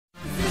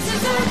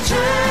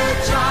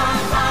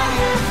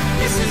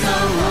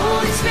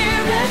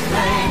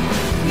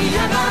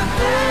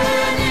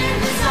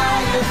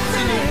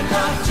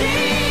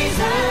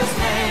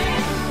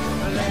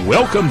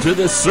Welcome to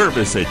this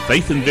service at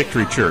Faith and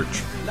Victory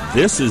Church.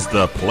 This is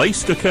the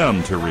place to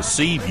come to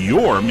receive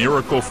your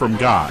miracle from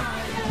God.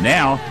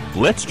 Now,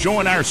 let's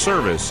join our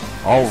service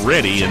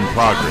already in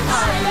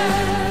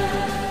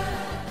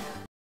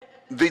progress.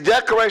 The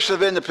Declaration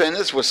of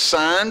Independence was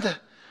signed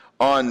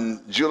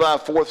on July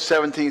 4th,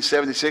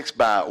 1776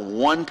 by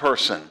one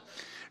person.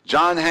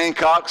 John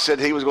Hancock said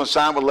he was going to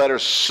sign with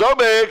letters so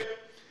big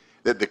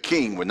that the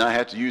king would not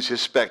have to use his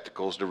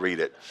spectacles to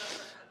read it.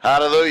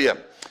 Hallelujah.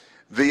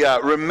 The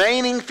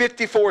remaining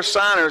 54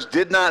 signers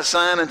did not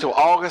sign until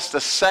August the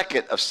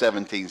 2nd of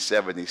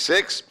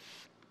 1776.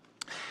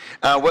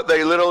 What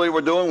they literally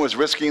were doing was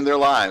risking their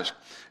lives.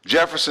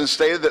 Jefferson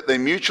stated that they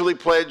mutually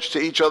pledged to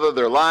each other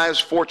their lives,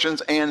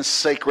 fortunes, and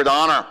sacred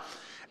honor.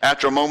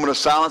 After a moment of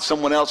silence,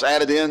 someone else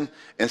added in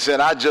and said,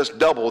 "I just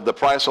doubled the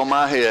price on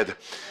my head."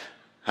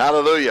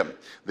 Hallelujah.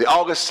 The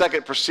August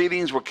 2nd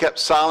proceedings were kept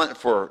silent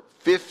for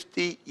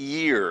 50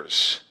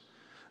 years.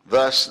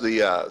 Thus,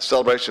 the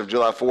celebration of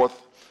July 4th,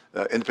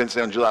 Independence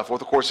Day on July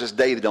 4th, of course, is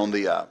dated on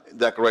the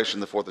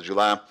Declaration, the 4th of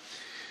July.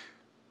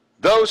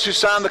 Those who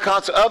signed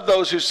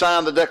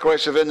the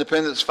Declaration of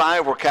Independence,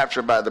 5 were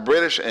captured by the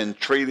British and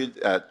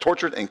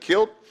tortured and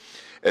killed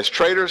as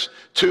traitors.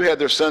 2 had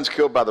their sons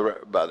killed by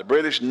the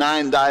British.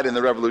 9 died in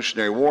the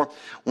Revolutionary War.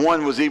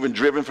 1 was even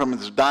driven from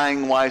his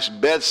dying wife's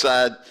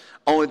bedside,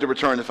 only to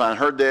return to find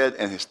her dead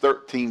and his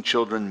 13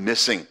 children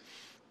missing.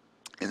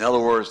 In other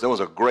words, there was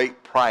a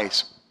great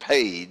price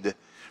paid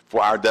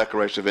for our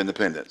Declaration of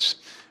Independence.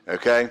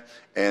 Okay?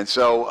 And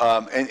so,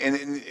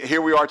 and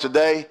here we are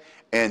today,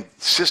 and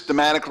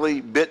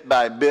systematically, bit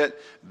by bit,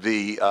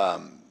 the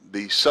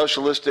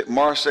socialistic,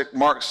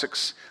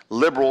 Marxist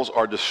liberals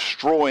are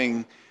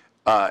destroying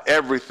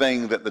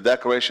everything that the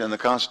Declaration and the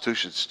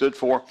Constitution stood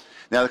for.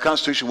 Now, the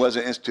Constitution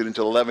wasn't instituted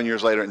until 11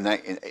 years later in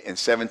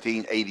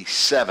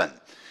 1787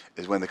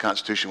 is when the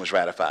Constitution was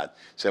ratified,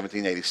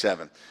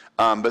 1787.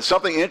 But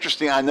something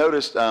interesting I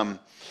noticed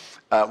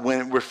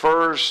when it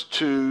refers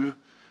to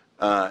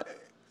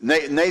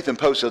Nathan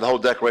posted the whole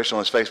Declaration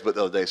on his Facebook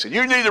the other day. He said,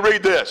 "You need to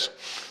read this."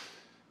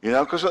 You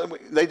know, because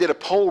they did a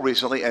poll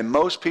recently, and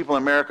most people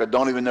in America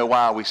don't even know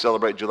why we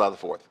celebrate July the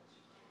 4th.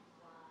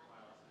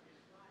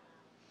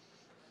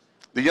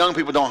 The young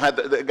people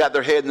they got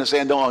their head in the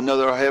sand, don't know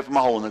their head from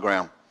a hole in the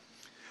ground.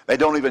 They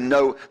don't even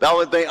know.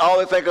 All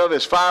they think of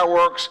is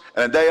fireworks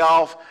and a day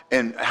off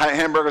and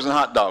hamburgers and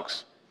hot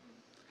dogs.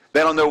 They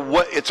don't know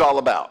what it's all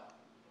about.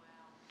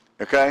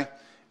 Okay?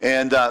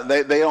 And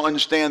they don't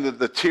understand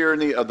the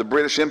tyranny of the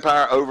British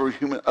Empire over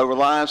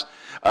lives,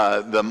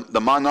 the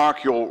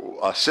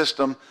monarchical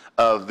system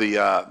of the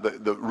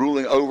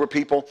ruling over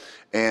people,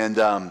 and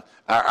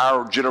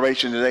our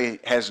generation today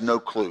has no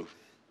clue.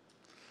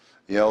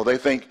 You know, they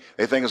think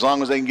as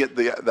long as they can get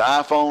the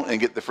iPhone and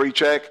get the free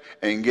check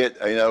and get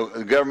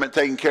the government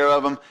taking care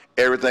of them,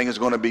 everything is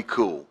going to be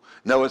cool.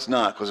 No, it's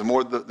not, because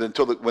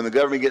when the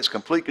government gets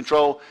complete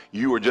control,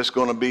 you are just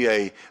going to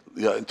be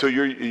until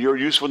your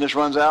usefulness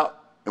runs out.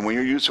 And when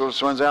your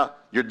usefulness runs out,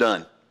 you're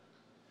done.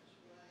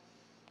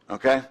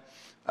 Okay?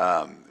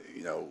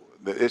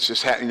 It's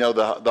just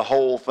the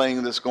whole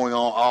thing that's going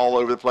on all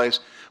over the place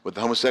with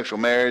the homosexual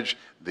marriage.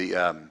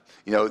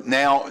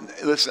 Now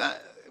listen,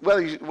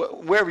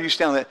 wherever you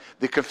stand on that,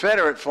 the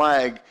Confederate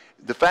flag,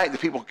 the fact that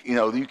people,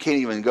 you can't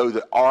even go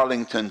to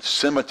Arlington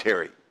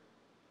Cemetery.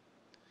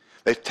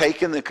 They've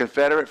taken the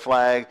Confederate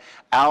flag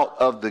out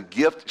of the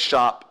gift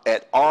shop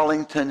at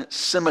Arlington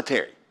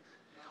Cemetery.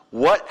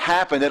 What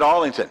happened at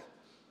Arlington?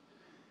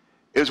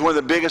 It was one of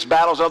the biggest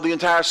battles of the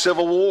entire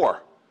Civil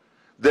War.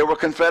 There were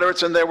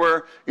Confederates and there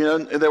were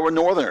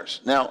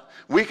Northerners. Now,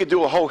 we could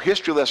do a whole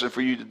history lesson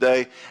for you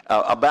today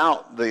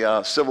about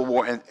the Civil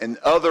War and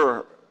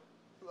other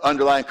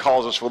underlying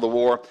causes for the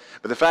war.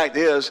 But the fact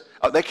is,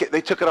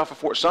 they took it off of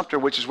Fort Sumter,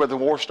 which is where the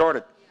war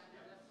started.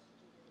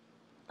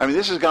 I mean,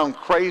 this has gone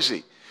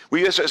crazy.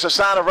 It's a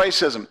sign of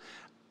racism.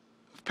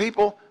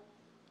 People,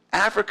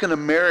 African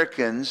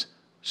Americans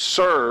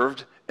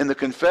served in the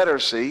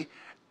Confederacy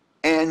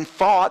and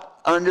fought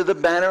under the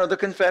banner of the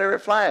Confederate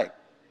flag.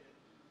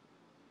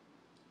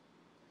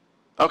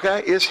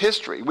 Okay, it's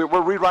history. We're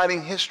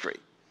rewriting history.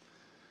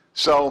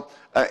 So,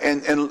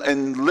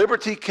 and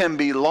liberty can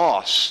be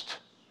lost.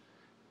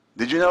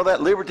 Did you know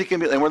that liberty can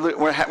be? And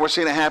we're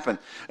seeing it happen.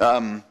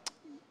 I'm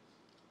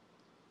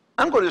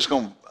just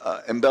going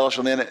to embellish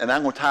on it, and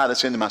I'm going to tie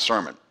this into my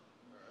sermon.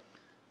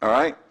 All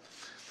right.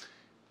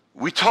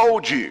 We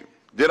told you.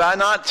 Did I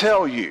not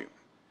tell you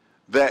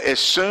that as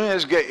soon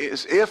as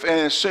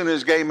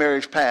gay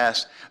marriage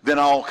passed, then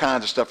all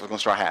kinds of stuff was going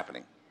to start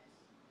happening?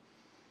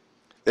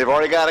 They've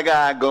already got a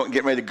guy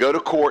getting ready to go to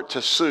court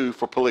to sue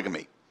for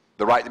polygamy,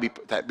 the right to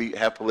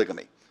have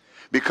polygamy.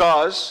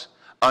 Because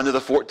under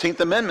the 14th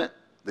Amendment,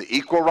 the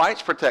equal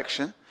rights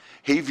protection,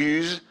 he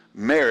views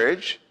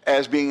marriage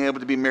as being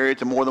able to be married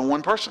to more than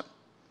one person.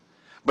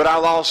 But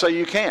our laws say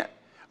you can't.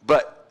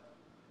 But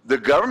the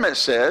government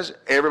says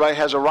everybody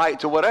has a right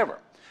to whatever.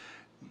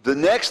 The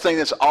next thing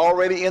that's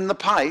already in the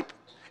pipe,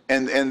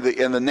 and the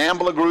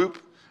NAMBLA group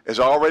is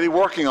already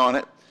working on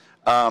it,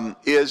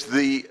 is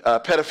the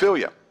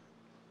pedophilia.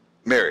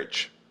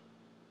 marriage.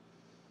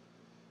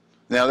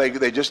 Now,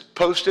 they just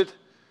posted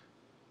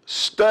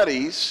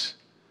studies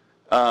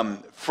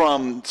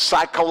from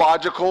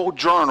psychological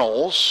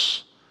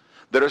journals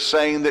that are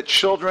saying that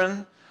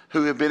children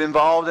who have been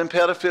involved in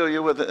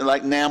pedophilia with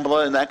like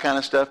NAMBLA and that kind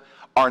of stuff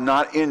are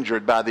not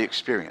injured by the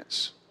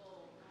experience.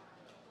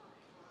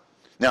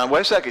 Now,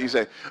 wait a second. You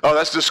say, oh,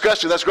 that's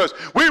disgusting. That's gross.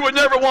 We would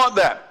never want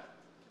that.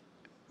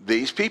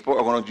 These people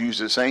are going to use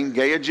the same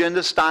gay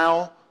agenda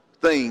style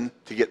thing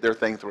to get their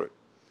thing through.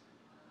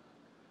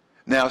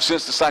 Now,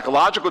 since the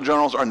psychological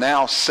journals are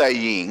now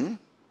saying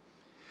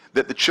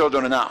that the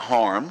children are not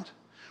harmed,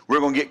 we're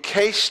going to get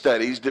case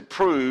studies that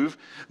prove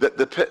that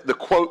the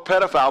quote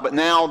pedophile, but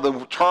now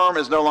the term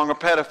is no longer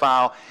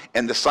pedophile,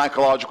 and the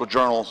psychological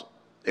journals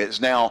is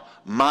now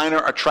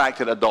minor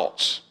attracted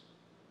adults.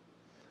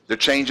 They're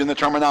changing the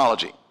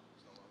terminology.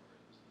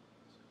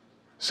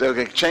 So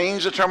they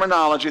change the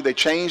terminology, they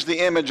change the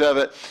image of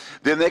it,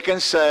 then they can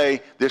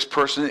say this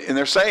person, and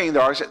they're saying,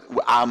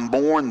 I'm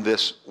born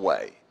this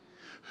way.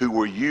 Who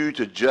were you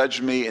to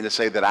judge me and to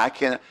say that I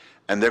can't?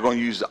 And they're going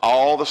to use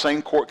all the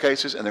same court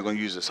cases, and they're going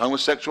to use this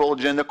homosexual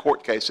agenda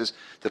court cases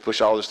to push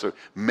all this through.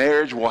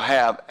 Marriage will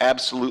have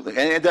absolutely,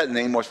 and it doesn't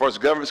anymore, as far as the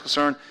government's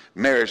concerned,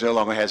 marriage no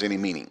longer has any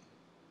meaning.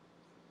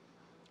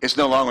 It's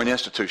no longer an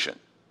institution.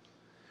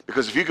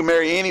 Because if you can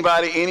marry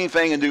anybody,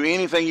 anything, and do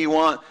anything you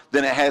want,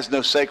 then it has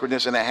no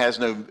sacredness and it has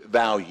no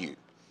value.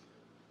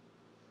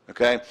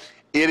 Okay?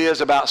 It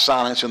is about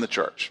silence in the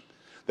church.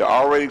 They're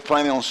already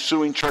planning on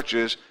suing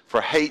churches for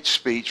hate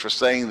speech for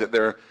saying that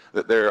their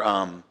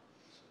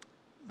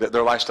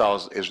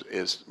lifestyle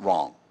is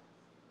wrong.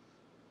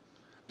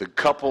 The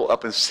couple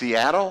up in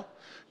Seattle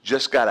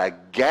just got a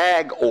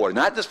gag order,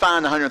 not just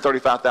fined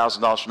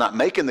 $135,000 for not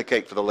making the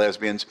cake for the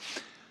lesbians.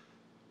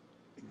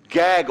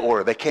 Gag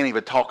order. They can't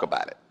even talk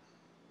about it.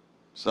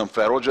 Some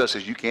federal judge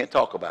says you can't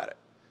talk about it.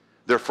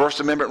 Their First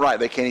Amendment right,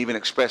 they can't even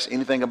express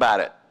anything about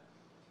it.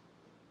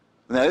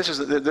 Now this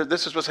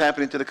is what's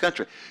happening to the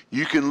country.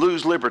 You can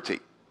lose liberty.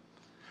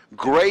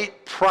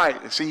 Great price.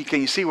 See,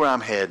 can you see where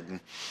I'm heading?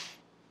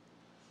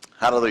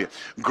 Hallelujah.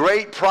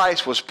 Great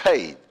price was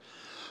paid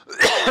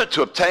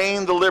to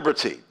obtain the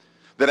liberty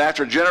that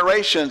after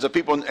generations of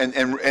people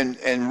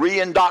and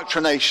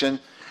re-indoctrination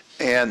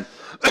and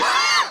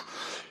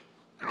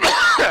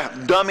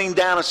dumbing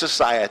down a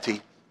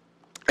society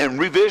and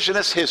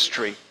revisionist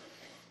history.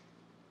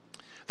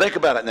 Think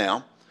about it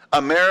now.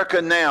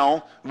 America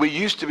now, we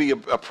used to be a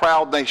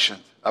proud nation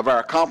of our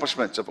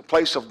accomplishments, of a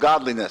place of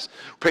godliness.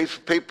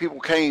 People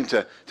came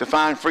to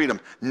find freedom.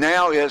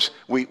 Now is,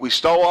 we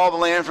stole all the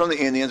land from the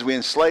Indians. We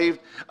enslaved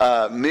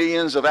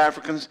millions of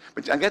Africans.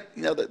 But I get,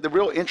 the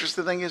real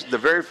interesting thing is the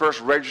very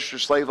first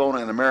registered slave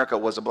owner in America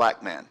was a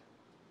black man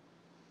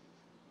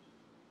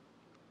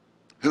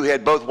who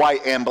had both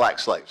white and black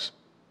slaves.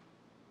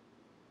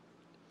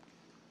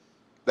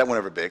 That went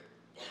over big.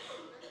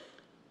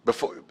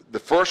 Before, the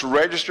first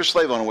registered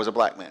slave owner was a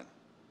black man.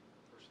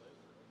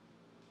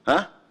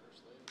 Huh?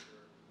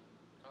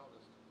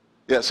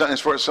 Yeah, some of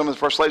the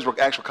first slaves were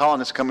actual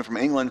colonists coming from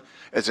England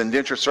as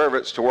indentured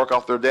servants to work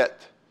off their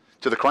debt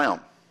to the crown.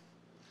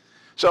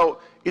 So,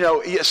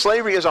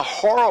 slavery is a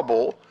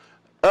horrible,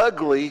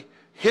 ugly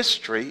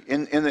history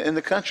in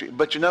the country.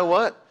 But you know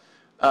what?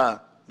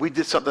 We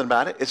did something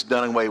about it. It's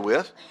done away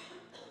with.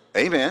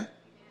 Amen.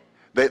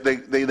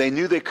 They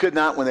knew they could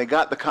not, when they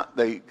got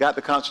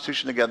the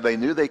Constitution together, they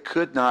knew they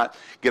could not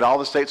get all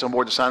the states on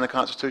board to sign the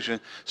Constitution.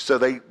 So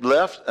they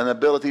left an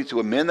ability to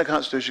amend the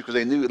Constitution because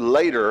they knew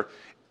later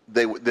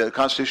the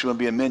Constitution would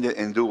be amended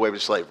and do away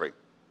with slavery.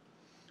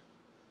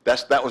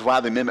 That was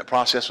why the amendment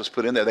process was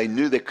put in there. They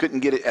knew they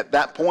couldn't get it at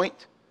that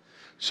point,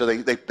 so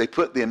they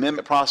put the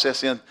amendment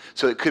process in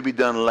so it could be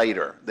done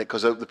later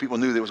because the people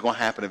knew that it was going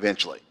to happen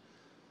eventually.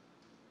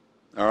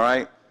 All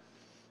right?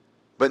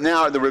 But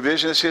now the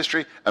revisionist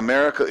history,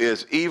 America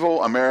is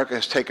evil. America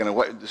has taken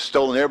away,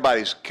 stolen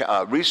everybody's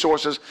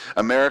resources.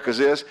 America's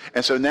this.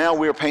 And so now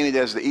we're painted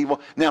as the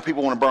evil. Now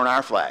people want to burn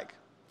our flag.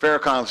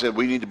 Farrakhan said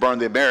we need to burn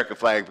the American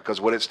flag because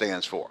of what it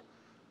stands for.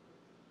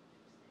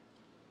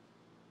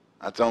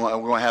 I told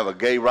them we're going to have a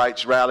gay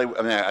rights rally,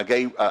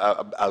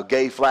 a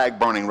gay flag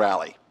burning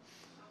rally.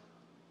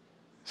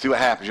 See what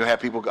happens. You'll have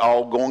people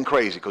all going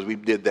crazy because we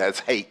did that. It's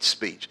hate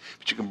speech.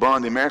 But you can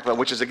burn the American flag,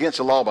 which is against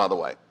the law, by the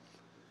way.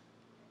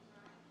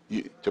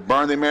 To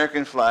burn the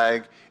American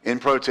flag in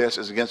protest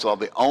is against the law.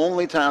 The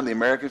only time the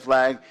American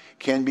flag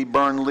can be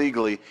burned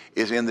legally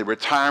is in the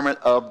retirement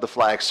of the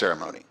flag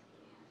ceremony.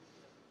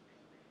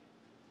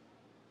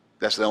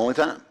 That's the only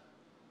time.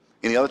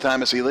 Any other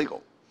time it's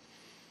illegal.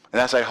 And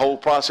that's a whole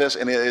process,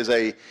 and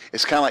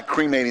it's kind of like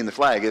cremating the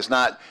flag. It's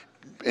not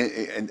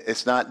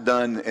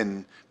done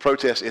in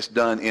protest. It's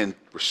done in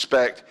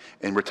respect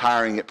and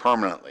retiring it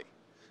permanently.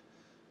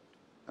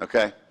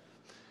 Okay?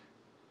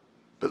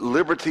 But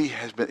liberty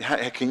has been,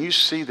 can you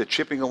see the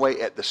chipping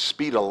away at the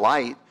speed of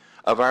light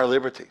of our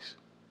liberties?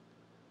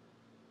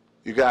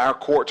 You got our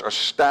courts are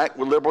stacked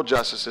with liberal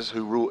justices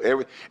who rule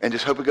and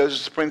just hope it goes to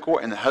the Supreme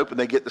Court and hoping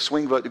they get the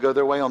swing vote to go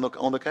their way on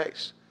the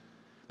case.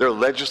 They're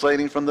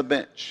legislating from the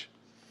bench.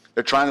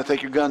 They're trying to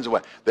take your guns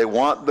away. They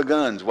want the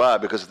guns. Why?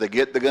 Because if they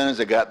get the guns,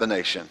 they got the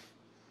nation.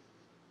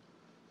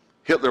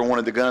 Hitler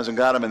wanted the guns and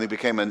got them, and they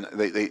became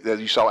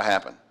you saw what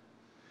happened.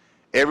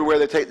 Everywhere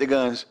they take the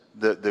guns,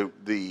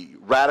 the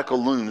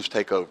radical loons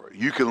take over.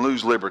 You can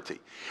lose liberty.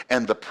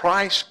 And the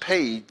price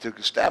paid to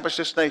establish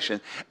this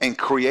nation and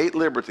create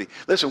liberty.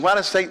 Listen, why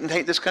does Satan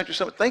hate this country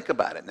so much? Think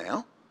about it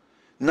now.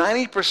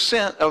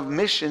 90% of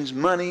missions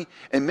money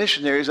and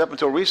missionaries up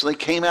until recently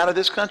came out of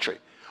this country.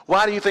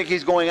 Why do you think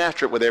he's going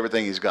after it with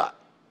everything he's got?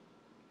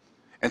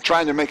 And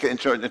trying to make it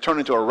turn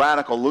into a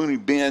radical, loony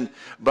bin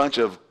bunch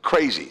of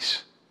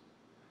crazies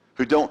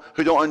who don't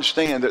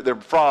understand that they're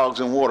frogs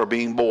in water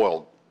being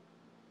boiled.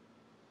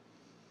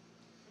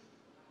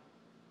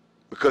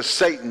 Because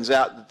Satan's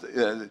out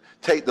to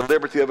take the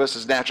liberty of us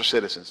as natural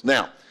citizens.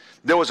 Now,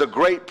 there was a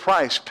great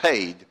price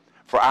paid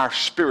for our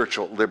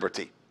spiritual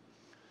liberty.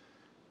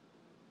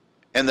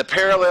 And the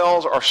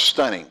parallels are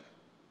stunning.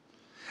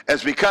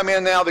 As we come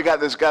in now, they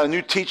got a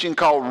new teaching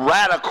called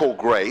radical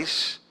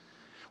grace,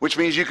 which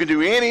means you can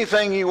do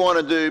anything you want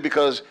to do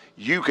because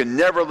you can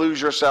never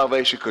lose your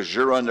salvation because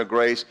you're under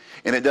grace.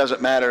 And it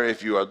doesn't matter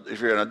if you're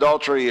in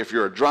adultery, if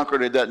you're a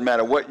drunkard, it doesn't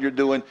matter what you're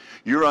doing.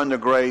 You're under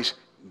grace.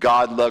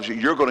 God loves you.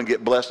 You're going to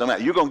get blessed no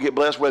matter. You're going to get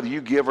blessed whether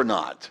you give or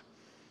not.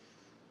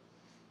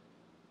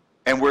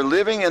 And we're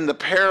living in the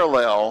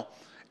parallel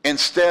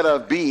instead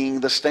of being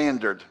the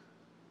standard.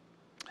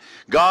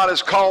 God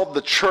has called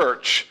the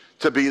church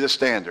to be the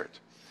standard.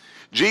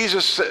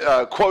 Jesus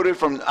quoted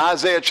from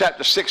Isaiah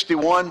chapter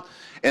 61,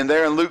 and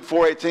there in Luke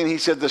 4:18, he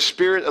said, "The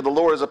Spirit of the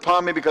Lord is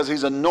upon me because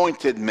he's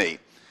anointed me."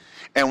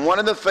 And one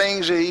of the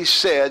things that he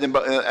said,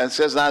 and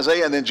says in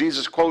Isaiah, and then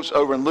Jesus quotes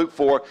over in Luke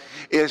 4,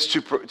 is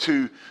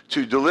to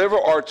deliver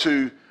or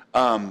to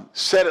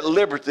set at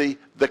liberty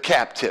the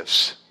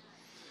captives.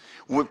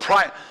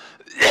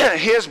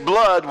 His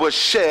blood was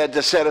shed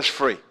to set us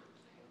free.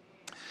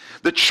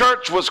 The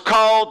church was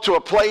called to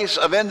a place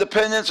of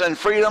independence and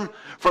freedom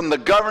from the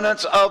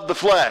governance of the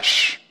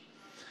flesh.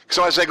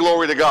 Somebody say,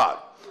 glory to God.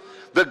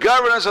 The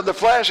governance of the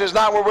flesh is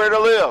not where we're to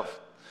live.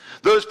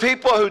 Those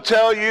people who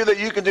tell you that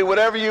you can do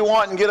whatever you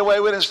want and get away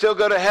with it and still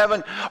go to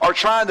heaven are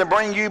trying to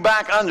bring you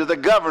back under the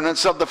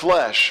governance of the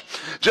flesh.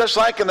 Just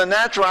like in the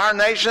natural, our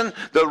nation,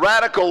 the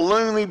radical,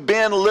 loony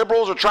bin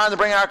liberals are trying to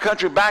bring our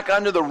country back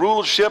under the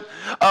rulership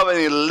of an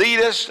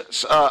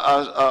elitist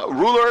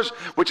rulers,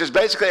 which is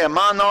basically a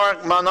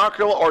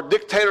monarchical or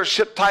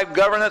dictatorship type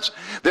governance.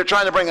 They're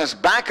trying to bring us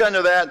back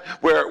under that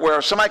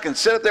where somebody can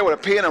sit up there with a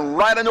pen and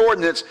write an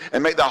ordinance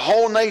and make the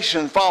whole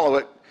nation follow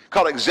it,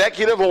 called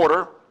executive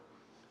order.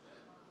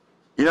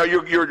 You know,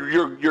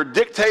 you're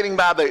dictating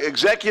by the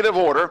executive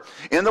order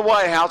in the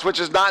White House,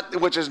 which is not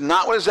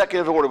what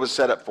executive order was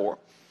set up for.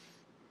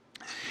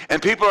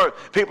 And people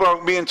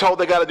are being told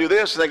they got to do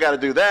this and they got to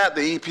do that.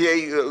 The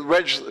EPA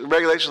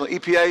regulations of the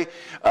EPA,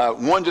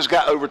 one just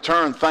got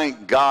overturned.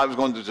 Thank God, it was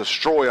going to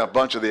destroy a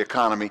bunch of the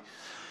economy.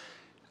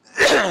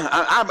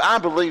 I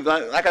believe,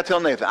 like I tell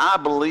Nathan, I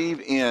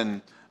believe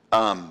in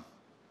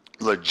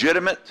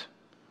legitimate,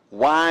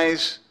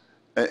 wise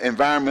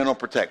environmental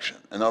protection.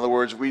 In other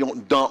words, we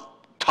don't dump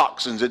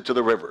toxins into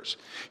the rivers.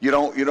 You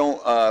don't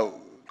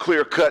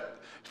clear cut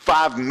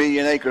 5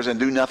 million acres and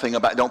do nothing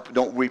about it.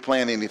 Don't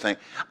replant anything.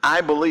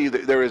 I believe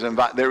that there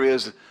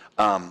is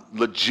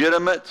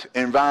legitimate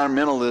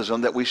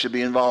environmentalism that we should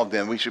be involved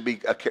in. We should be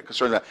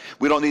concerned about.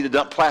 We don't need to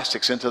dump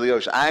plastics into the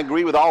ocean. I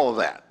agree with all of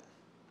that.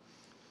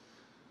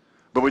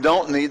 But we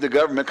don't need the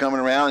government coming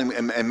around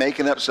and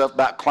making up stuff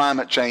about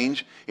climate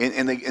change.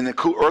 And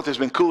the Earth has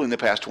been cooling the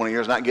past 20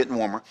 years, not getting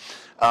warmer.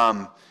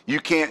 You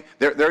can't.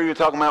 There you're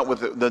talking about with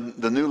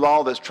the new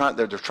law they're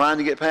trying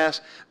to get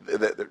passed,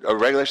 a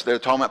regulation they're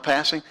talking about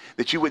passing,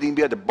 that you wouldn't even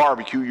be able to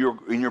barbecue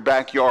in your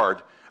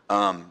backyard.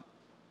 Well,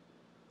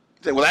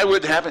 that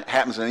wouldn't happen. It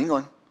happens in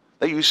England.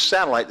 They use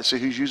satellite to see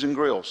who's using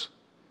grills.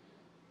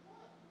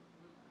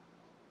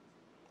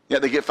 Yeah,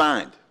 they get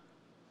fined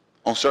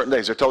on certain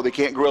days. They're told they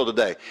can't grill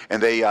today,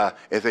 and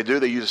if they do,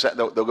 they use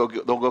they'll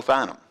go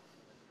fine them.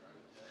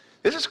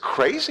 This is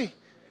crazy.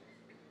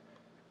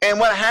 And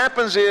what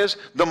happens is,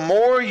 the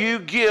more you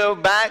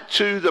give back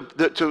to an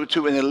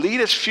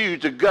elitist few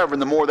to govern,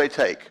 the more they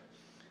take.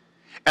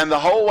 And the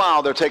whole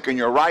while, they're taking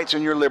your rights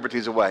and your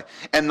liberties away.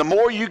 And the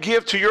more you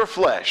give to your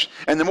flesh,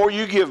 and the more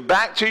you give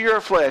back to your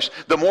flesh,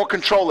 the more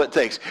control it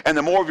takes. And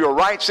the more of your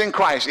rights in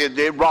Christ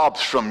it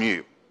robs from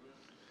you.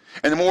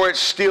 And the more it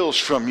steals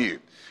from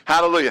you.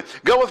 Hallelujah.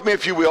 Go with me,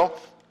 if you will,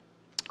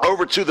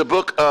 over to the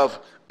book of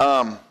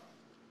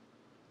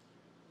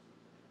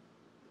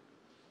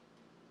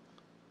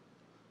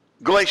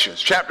Galatians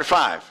chapter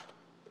 5.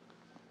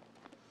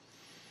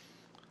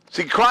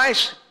 See,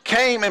 Christ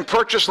came and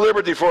purchased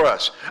liberty for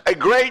us. A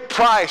great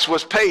price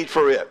was paid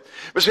for it.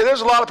 But see,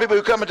 there's a lot of people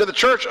who come into the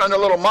church under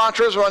little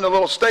mantras or under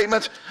little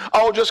statements.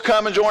 Oh, just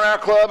come and join our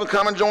club and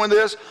come and join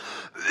this.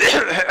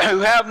 Who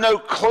have no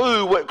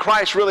clue what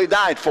Christ really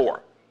died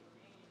for.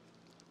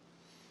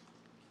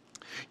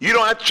 You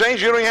don't have to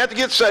change. You don't even have to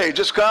get saved.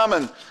 Just come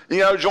and,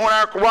 join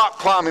our rock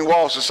climbing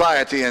wall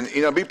society and,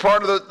 be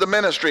part of the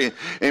ministry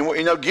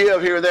and,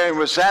 give here and there and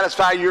we'll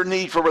satisfy your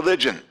need for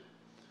religion.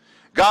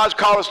 God's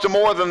called us to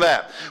more than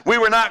that. We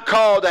were not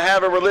called to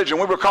have a religion.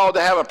 We were called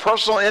to have a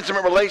personal,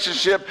 intimate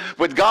relationship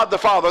with God the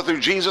Father through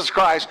Jesus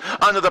Christ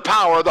under the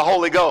power of the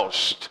Holy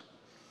Ghost.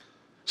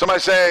 Somebody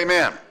say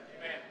amen.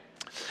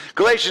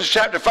 Galatians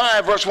chapter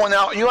 5, verse 1.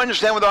 Now, you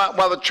understand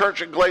why the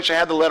church at Galatia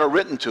had the letter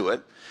written to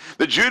it.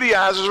 The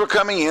Judaizers were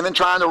coming in and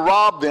trying to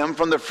rob them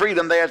from the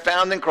freedom they had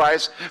found in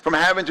Christ, from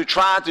having to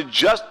try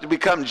to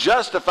become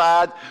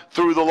justified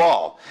through the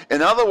law.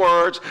 In other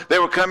words, they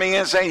were coming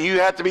in saying, you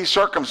have to be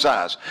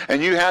circumcised,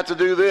 and you have to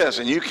do this,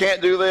 and you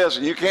can't do this,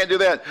 and you can't do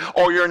that,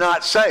 or you're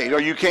not saved,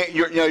 or you can't,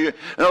 in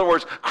other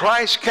words,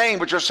 Christ came,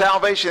 but your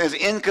salvation is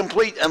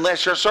incomplete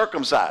unless you're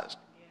circumcised.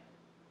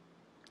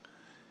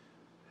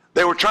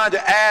 They were trying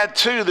to add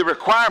to the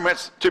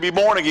requirements to be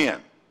born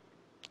again.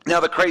 Now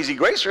the crazy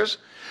gracers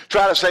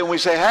try to say, when we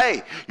say,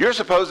 hey, you're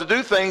supposed to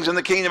do things in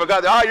the kingdom of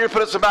God, oh, you're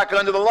putting us back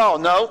under the law.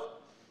 No.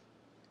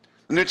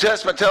 The New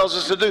Testament tells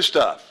us to do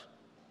stuff.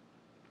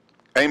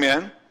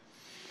 Amen.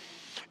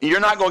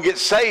 You're not going to get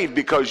saved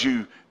because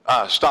you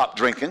stop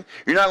drinking.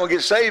 You're not going to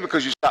get saved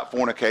because you stop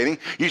fornicating.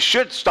 You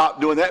should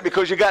stop doing that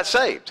because you got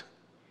saved.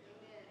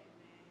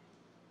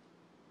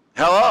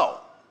 Hello.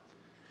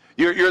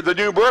 The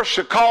new birth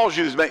should cause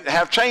you to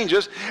have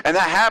changes, and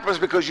that happens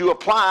because you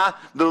apply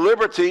the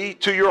liberty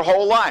to your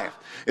whole life.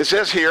 It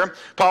says here,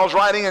 Paul's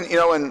writing,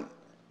 and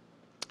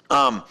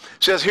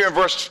says here in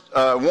verse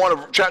 1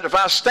 of chapter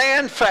 5,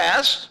 stand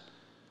fast,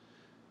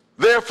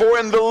 therefore,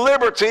 in the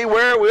liberty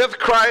wherewith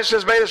Christ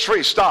has made us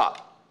free.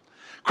 Stop.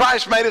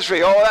 Christ made us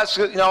free. Oh, that's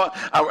good.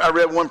 I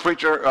read one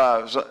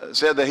preacher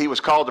said that he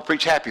was called to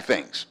preach happy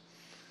things.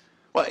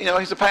 Well,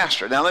 he's a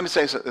pastor. Now, let me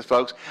say this,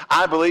 folks.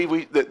 I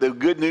believe that the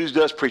good news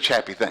does preach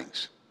happy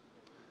things.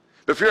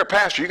 But if you're a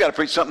pastor, you got to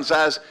preach something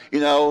that says,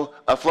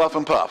 a fluff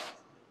and puff.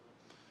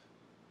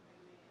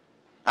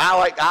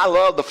 I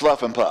love the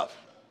fluff and puff.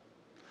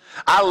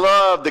 I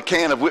love the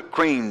can of whipped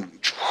cream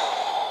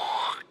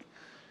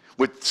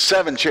with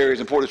 7 cherries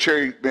and pour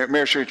the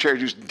maraschino cherry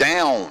juice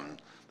down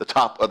the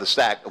top of the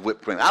stack of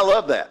whipped cream. I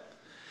love that.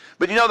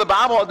 But the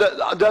Bible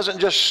doesn't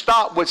just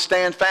stop with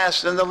stand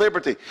fast in the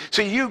liberty.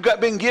 See, you've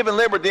been given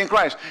liberty in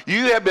Christ.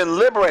 You have been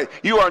liberated.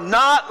 You are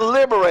not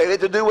liberated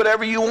to do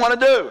whatever you want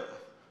to do.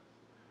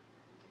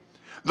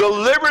 The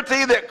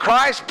liberty that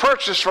Christ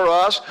purchased for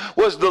us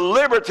was the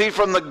liberty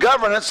from the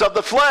governance of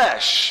the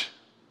flesh.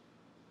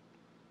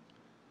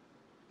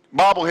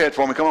 Bobblehead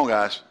for me. Come on,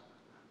 guys.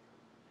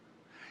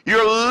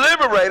 You're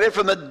liberated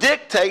from the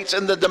dictates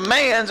and the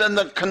demands and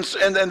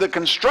the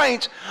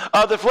constraints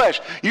of the flesh.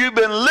 You've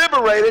been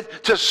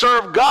liberated to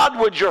serve God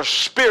with your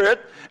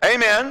spirit.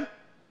 Amen.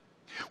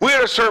 We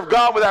are to serve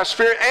God with our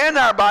spirit and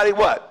our body,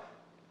 what?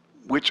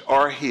 Which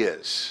are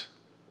His.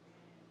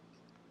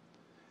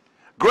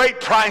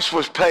 Great price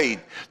was paid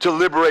to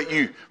liberate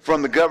you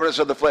from the governance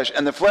of the flesh.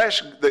 And the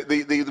flesh,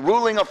 the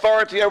ruling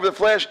authority over the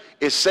flesh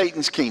is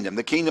Satan's kingdom,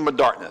 the kingdom of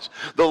darkness.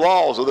 The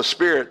laws of the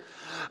spirit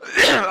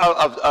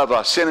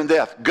of sin and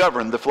death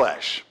govern the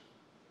flesh.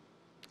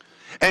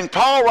 And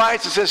Paul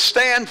writes and says,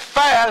 stand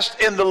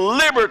fast in the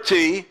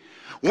liberty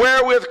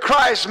wherewith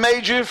Christ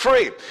made you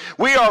free.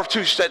 We are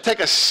to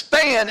take a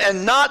stand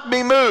and not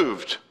be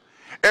moved.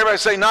 Everybody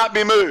say, not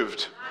be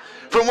moved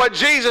from what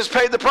Jesus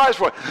paid the price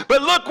for.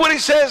 But look what he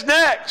says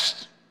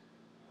next.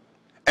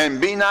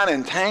 And be not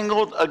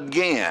entangled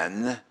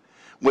again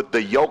with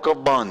the yoke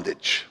of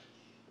bondage.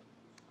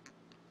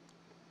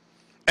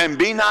 And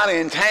be not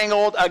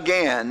entangled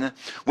again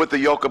with the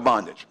yoke of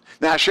bondage.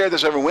 Now, I shared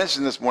this over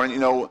Winston this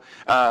morning.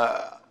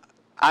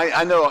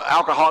 I know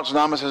Alcoholics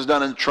Anonymous has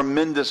done a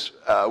tremendous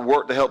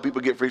work to help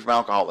people get free from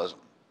alcoholism.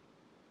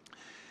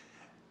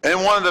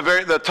 And one of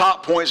the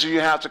top points that you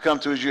have to come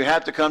to is you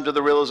have to come to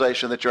the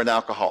realization that you're an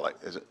alcoholic.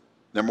 Is it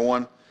number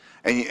one?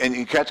 And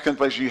you have to come to the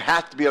place where you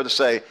have to be able to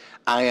say,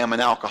 I am an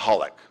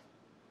alcoholic.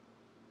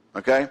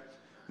 Okay?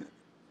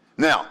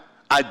 Now,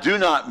 I do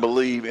not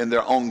believe in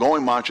their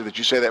ongoing mantra that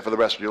you say that for the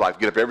rest of your life.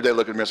 Get up every day,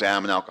 look at the mirror, and say,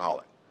 I'm an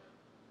alcoholic.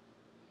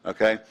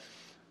 Okay?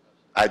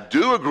 I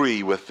do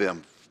agree with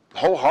them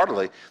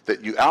wholeheartedly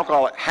that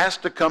alcoholic has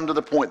to come to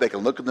the point they can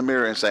look in the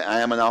mirror and say,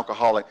 I am an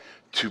alcoholic,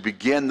 to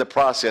begin the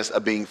process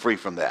of being free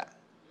from that.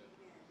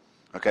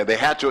 Okay? They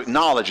have to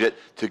acknowledge it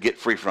to get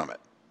free from it.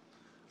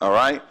 All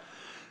right?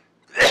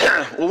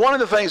 Well, one of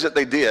the things that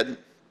they did,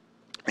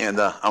 and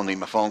I don't need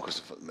my phone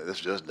because this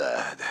just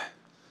died.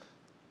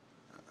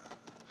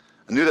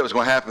 I knew that was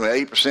going to happen.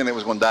 8% it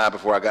was going to die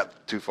before I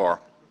got too far.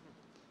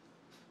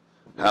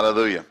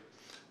 Hallelujah.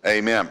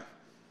 Amen.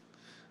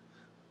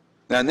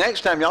 Now,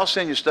 next time, y'all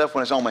send your stuff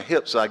when it's on my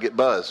hips so I get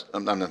buzzed.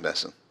 I'm not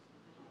messing.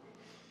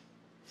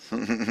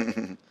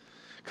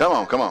 Come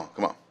on. Come on.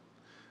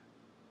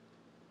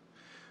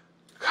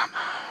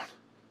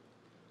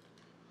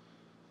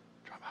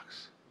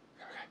 Dropbox.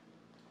 Okay.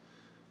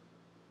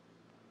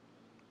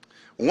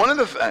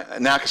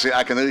 Now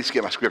I can at least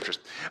get my scriptures.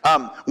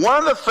 One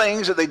of the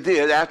things that they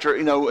did after,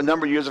 a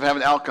number of years of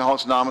having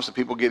Alcoholics Anonymous and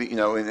people getting,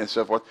 and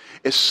so forth,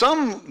 is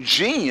some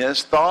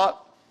genius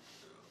thought,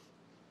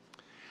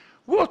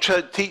 we'll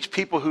try to teach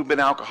people who've been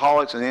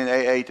alcoholics and in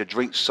AA to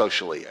drink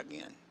socially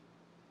again.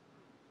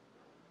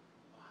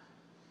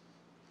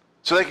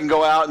 So they can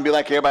go out and be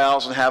like everybody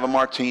else and have a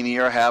martini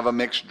or have a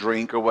mixed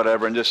drink or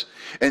whatever and just,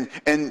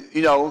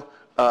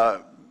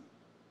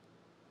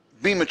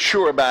 be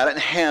mature about it and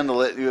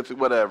handle it with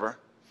whatever.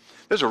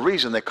 There's a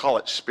reason they call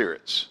it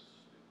spirits.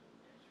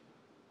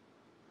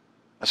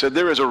 I said,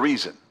 there is a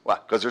reason. Why?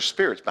 Because there's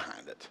spirits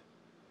behind it.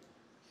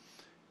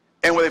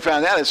 And when they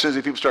found out, as soon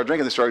as people started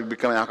drinking, they started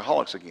becoming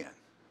alcoholics again.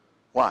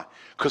 Why?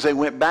 Because they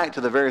went back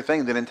to the very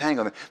thing that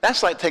entangled them.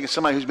 That's like taking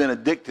somebody who's been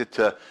addicted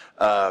to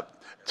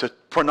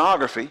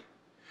pornography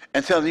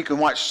and telling them you can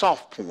watch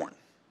soft porn.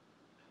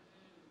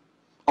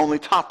 Only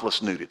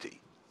topless nudity.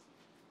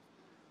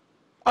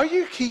 Are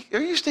you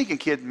stinking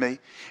kidding me?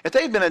 If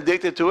they've been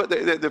addicted to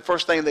it, the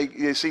first thing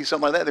they see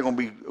something like that, they're going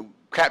to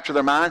capture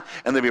their mind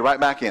and they'll be right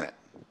back in it.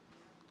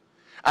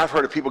 I've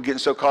heard of people getting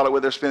so caught up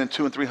with they're spending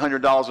 $200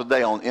 and $300 a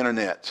day on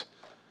internet.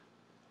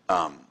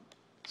 Someone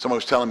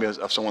was telling me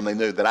of someone they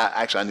knew that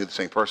I knew the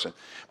same person,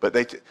 but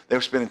they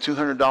were spending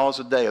 $200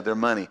 a day of their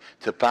money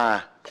to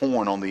buy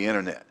porn on the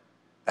internet.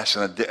 That's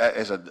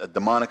a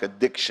demonic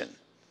addiction.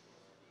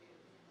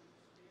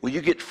 When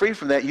you get free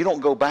from that, you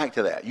don't go back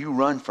to that. You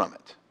run from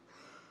it.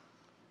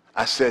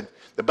 I said,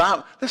 the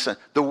Bible, listen,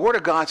 the Word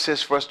of God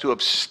says for us to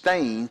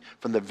abstain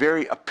from the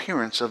very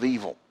appearance of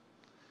evil.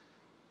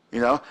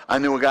 I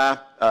knew a guy,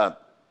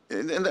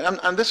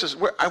 and this is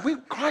where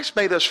Christ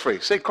made us free.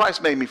 Say,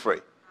 Christ made me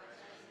free.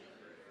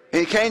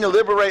 He came to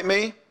liberate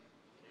me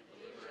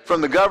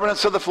from the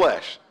governance of the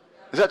flesh.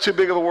 Is that too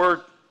big of a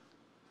word?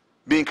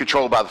 Being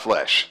controlled by the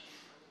flesh.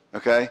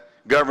 Okay?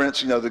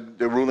 Governance,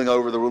 the ruling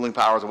over the ruling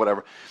powers or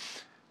whatever.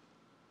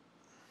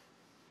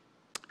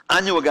 I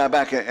knew a guy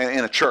back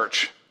in a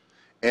church.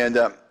 And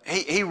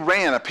he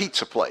ran a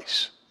pizza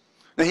place.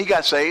 Now, he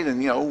got saved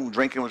and,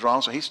 drinking was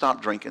wrong, so he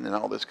stopped drinking and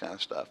all this kind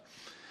of stuff.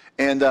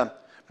 And,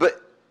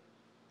 but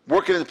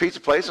working in the pizza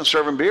place and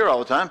serving beer all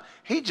the time,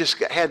 he just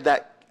had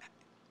that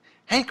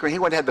hankering. He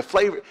wanted to have the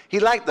flavor. He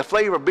liked the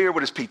flavor of beer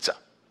with his pizza.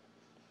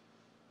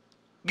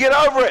 Get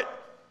over it.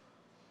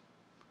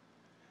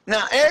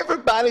 Now,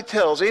 everybody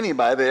tells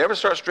anybody that ever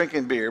starts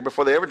drinking beer,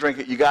 before they ever drink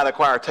it, you got to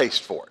acquire a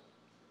taste for it.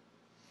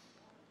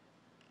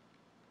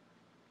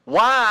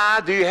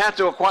 Why do you have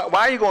to acquire,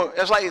 why are you going,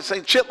 it's like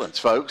saying chitlins,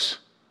 folks.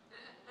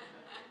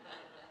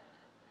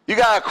 You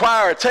got to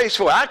acquire a taste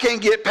for it. I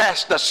can't get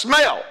past the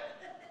smell.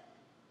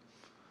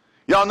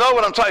 Y'all know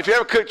what I'm talking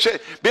about. If you ever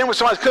been with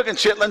somebody cooking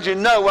chitlins, you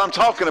know what I'm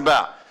talking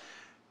about.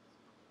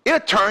 It'll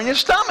turn your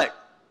stomach.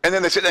 And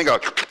then they sit there and go,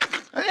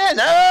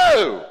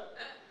 no.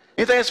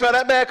 You think I smell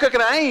that bad cooking?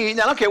 I ain't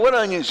eating. I don't care what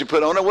onions you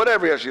put on it,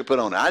 whatever else you put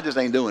on it. I just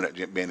ain't doing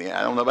it, Benny.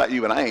 I don't know about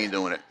you, but I ain't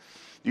doing it.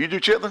 You do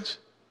chitlins?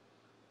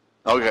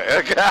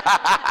 Okay.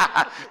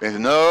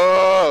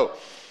 No.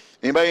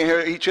 Anybody in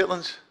here eat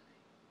chitlins?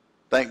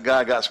 Thank God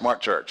I got a smart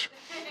church.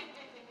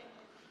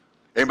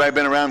 Anybody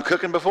been around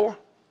cooking before?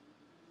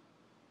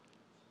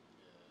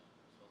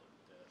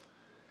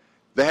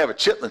 They have a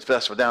chitlins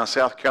festival down in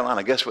South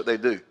Carolina. Guess what they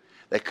do?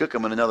 They cook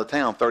them in another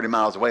town 30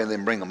 miles away and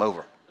then bring them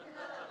over.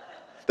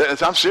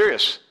 I'm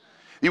serious.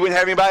 You wouldn't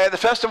have anybody at the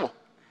festival.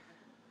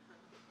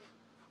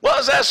 What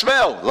does that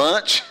smell?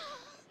 Lunch.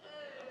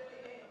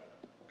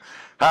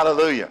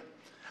 Hallelujah.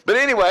 But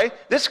anyway,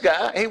 this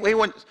guy, he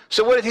went,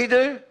 so what did he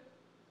do?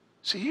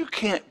 So you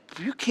can't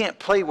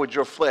play with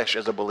your flesh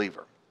as a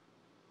believer.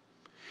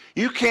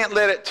 You can't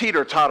let it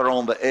teeter-totter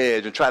on the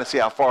edge and try to see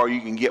how far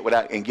you can get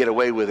without and get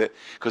away with it,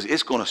 because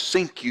it's going to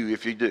sink you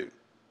if you do.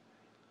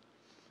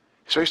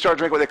 So he started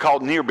drinking what they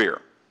called near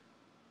beer,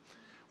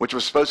 which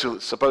was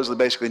supposedly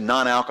basically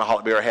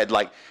non-alcoholic beer. It had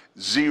like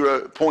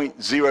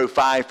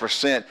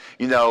 0.05%,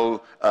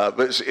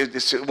 but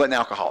it wasn't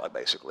alcoholic,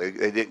 basically.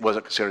 It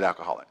wasn't considered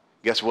alcoholic.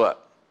 Guess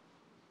what?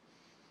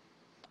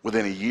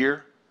 Within a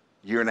year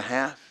and a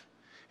half,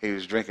 he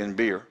was drinking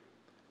beer.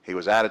 He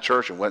was out of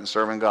church and wasn't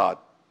serving God.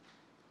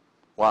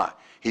 Why?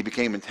 He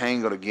became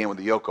entangled again with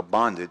the yoke of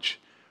bondage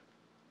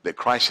that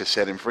Christ has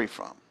set him free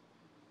from.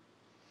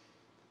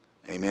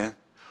 Amen?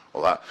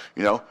 Well,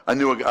 I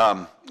knew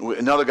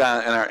another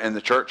guy in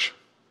the church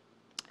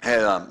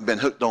had been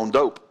hooked on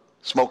dope,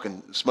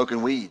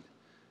 smoking weed.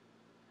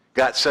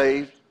 Got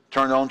saved,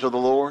 turned on to the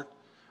Lord.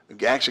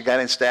 Actually got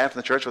in staff in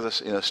the church with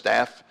a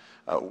staff,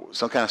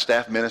 some kind of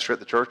staff ministry at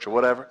the church or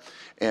whatever,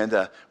 and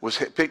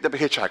picked up a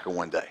hitchhiker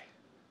one day.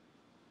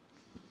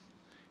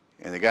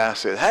 And the guy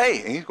said,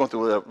 hey, and he's going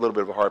through a little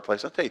bit of a hard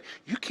place. I'll tell you,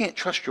 you can't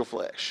trust your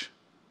flesh.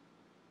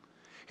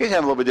 He's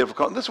having a little bit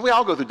difficult. Listen, we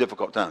all go through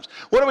difficult times.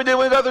 What do we do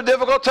when we go through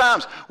difficult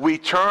times? We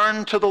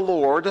turn to the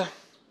Lord.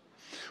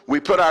 We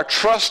put our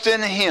trust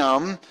in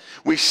Him.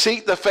 We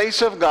seek the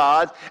face of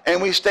God,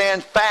 and we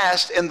stand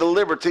fast in the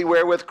liberty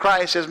wherewith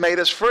Christ has made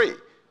us free.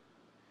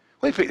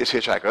 We picked this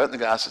hitchhiker up, and the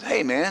guy says,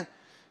 hey, man,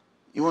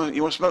 you want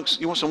to smoke?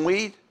 You want some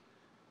weed?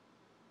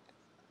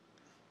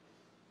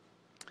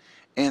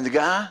 And the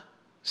guy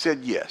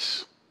said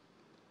yes.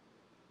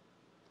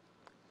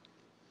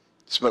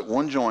 Smoked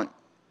one joint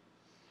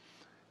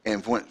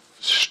and went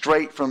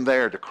straight from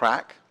there to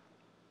crack.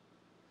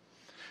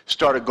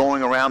 Started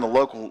going around the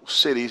local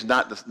cities,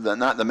 not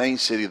the main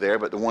city there,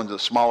 but the ones, the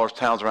smaller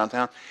towns around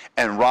town,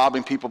 and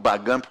robbing people by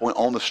gunpoint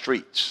on the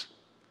streets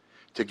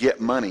to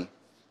get money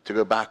to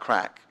go buy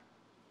crack.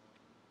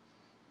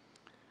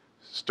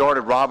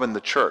 Started robbing the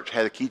church,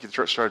 had a key to the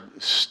church,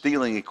 started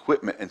stealing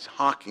equipment and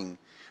hawking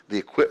the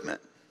equipment.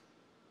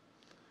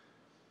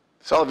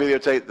 Saw the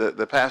videotape.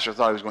 The pastor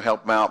thought he was going to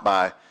help him out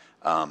by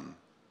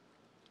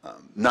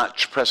not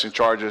pressing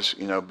charges,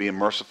 being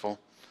merciful.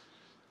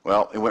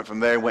 Well, he went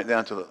from there, went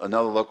down to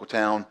another local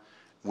town,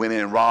 went in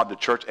and robbed the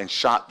church and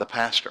shot the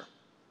pastor.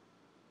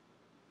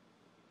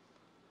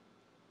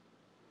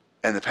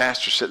 And the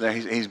pastor's sitting there,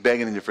 he's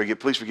begging him to forgive.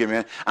 Please forgive me,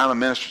 man. I'm a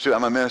minister too.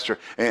 I'm a minister.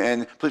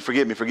 And please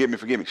forgive me, forgive me,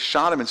 forgive me.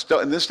 Shot him and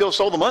then still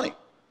stole the money.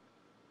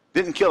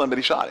 Didn't kill him, but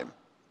he shot him.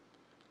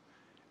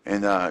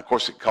 And, of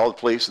course, he called the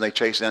police and they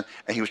chased him.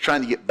 And he was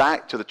trying to get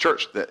back to the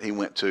church that he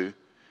went to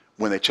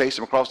when they chased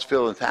him across the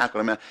field and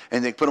tackled him.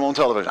 And they put him on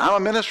television. I'm a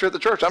minister at the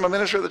church. I'm a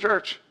minister at the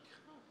church.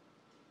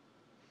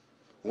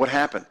 What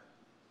happened?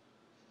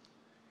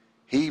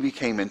 He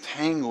became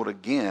entangled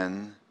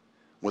again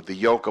with the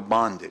yoke of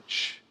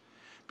bondage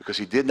because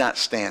he did not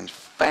stand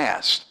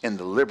fast in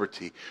the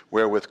liberty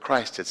wherewith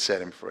Christ had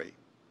set him free.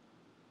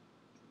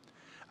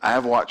 I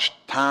have watched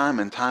time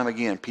and time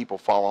again people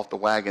fall off the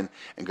wagon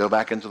and go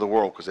back into the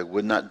world because they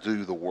would not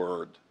do the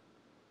word.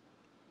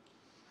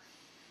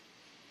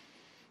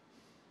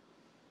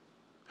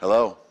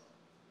 Hello?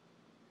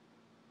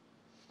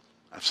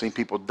 I've seen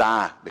people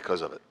die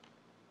because of it.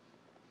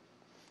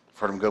 I've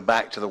heard them go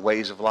back to the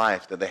ways of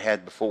life that they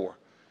had before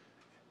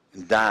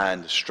and die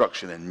in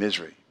destruction and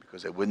misery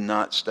because they would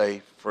not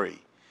stay free,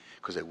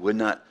 because they would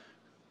not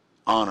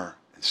honor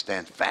and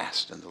stand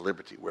fast in the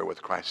liberty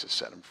wherewith Christ has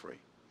set them free.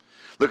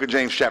 Look at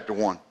James chapter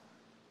 1.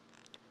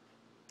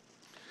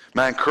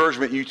 My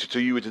encouragement to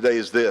you today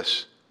is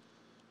this.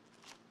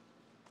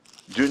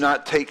 Do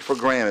not take for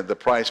granted the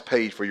price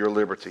paid for your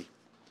liberty.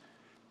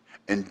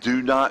 And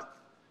do not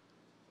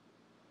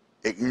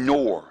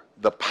ignore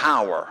the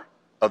power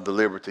of the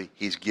liberty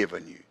he's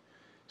given you.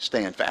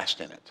 Stand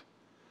fast in it.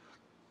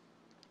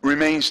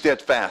 Remain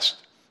steadfast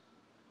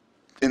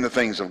in the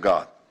things of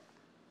God.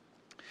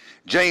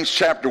 James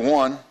chapter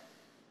 1.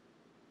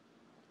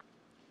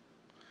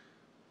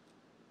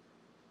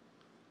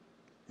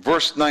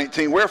 Verse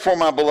 19, wherefore,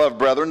 my beloved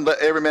brethren, let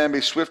every man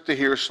be swift to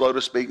hear, slow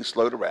to speak, and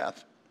slow to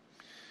wrath.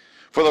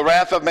 For the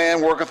wrath of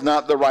man worketh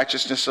not the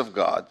righteousness of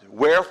God.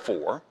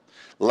 Wherefore,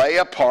 lay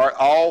apart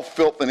all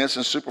filthiness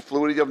and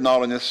superfluity of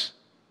naughtiness.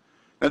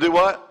 Now do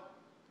what?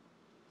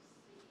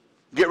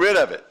 Get rid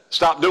of it.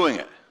 Stop doing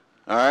it.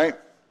 All right?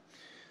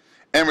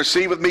 And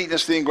receive with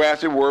meekness the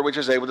engrafted word which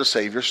is able to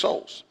save your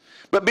souls.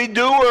 But be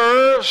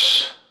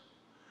doers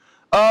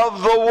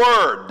of the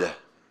word,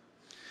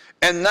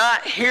 and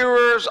not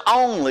hearers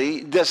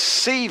only,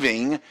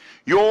 deceiving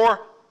your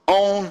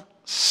own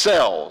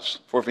selves.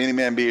 For if any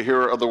man be a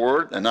hearer of the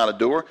word and not a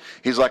doer,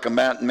 he's like a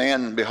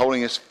man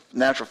beholding his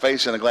natural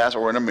face in a glass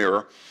or in a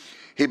mirror.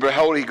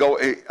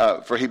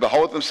 For he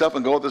beholdeth himself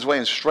and goeth his way,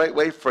 and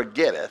straightway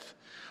forgetteth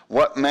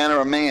what manner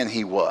of man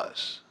he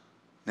was.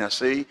 Now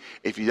see,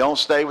 if you don't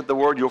stay with the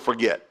word, you'll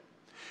forget.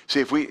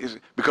 See,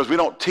 because we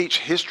don't teach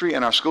history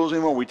in our schools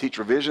anymore, we teach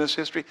revisionist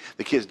history,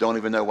 the kids don't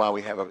even know why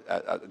we have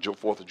a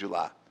 4th of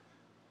July.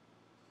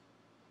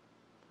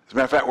 As a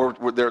matter of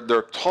fact,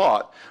 they're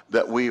taught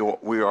that we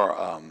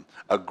are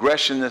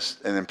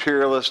aggressionists and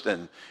imperialists,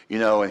 and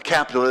and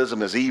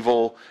capitalism is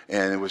evil,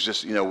 and it was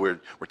just we're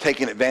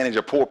taking advantage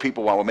of poor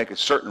people while we're making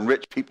certain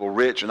rich people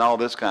rich and all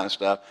this kind of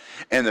stuff.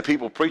 And the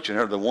people preaching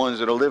are the ones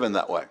that are living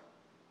that way.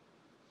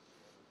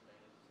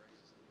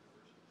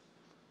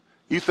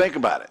 You think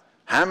about it.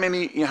 How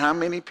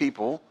many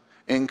people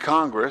in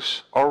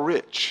Congress are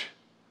rich?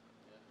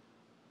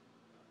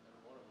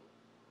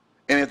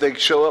 And if they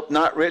show up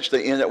not rich,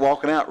 they end up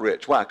walking out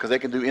rich. Why? Because they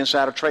can do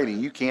insider trading.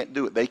 You can't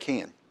do it. They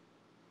can.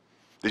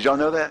 Did y'all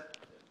know that?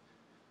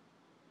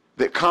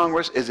 That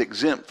Congress is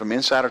exempt from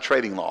insider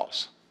trading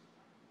laws.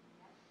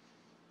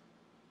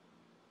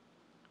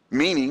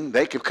 Meaning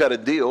they could cut a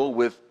deal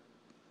with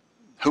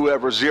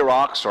whoever,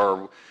 Xerox,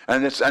 or,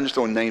 and I'm just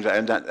throwing names,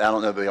 I don't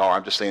know who they are.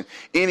 I'm just saying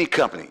any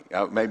company,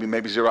 maybe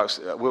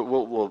Xerox,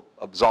 we'll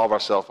absolve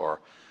ourselves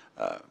or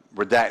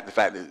redact the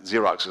fact that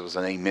Xerox was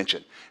a name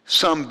mentioned.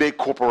 Some big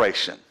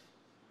corporation,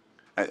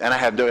 and I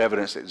have no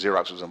evidence that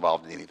Xerox was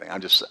involved in anything. I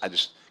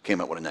just came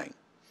up with a name.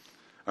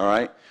 All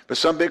right? But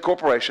some big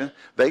corporation,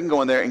 they can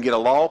go in there and get a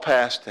law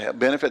passed to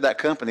benefit that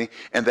company,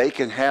 and they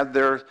can have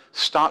their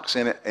stocks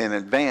in it in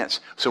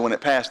advance, so when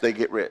it passed, they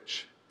get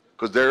rich.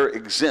 Because they're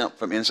exempt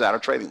from insider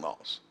trading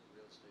laws.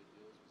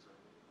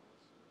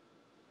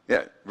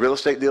 Yeah, real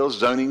estate deals,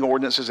 zoning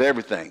ordinances,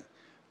 everything.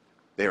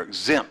 They're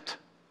exempt.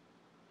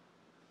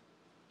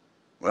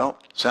 Well,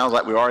 sounds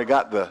like we already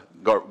got the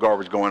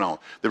garbage going on.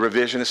 The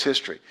revisionist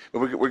history. But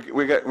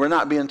we're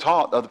not being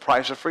taught of the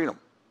price of freedom.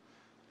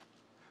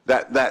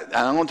 And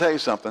I'm going to tell you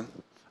something.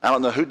 I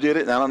don't know who did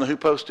it, and I don't know who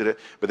posted it,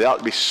 but they ought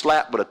to be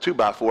slapped with a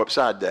 2x4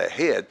 upside their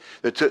head.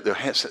 They took the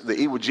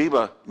Iwo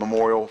Jima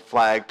Memorial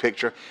flag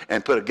picture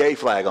and put a gay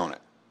flag on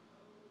it.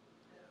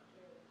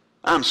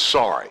 I'm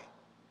sorry.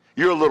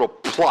 Your little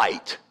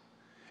plight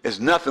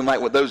is nothing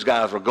like what those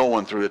guys were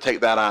going through to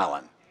take that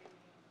island.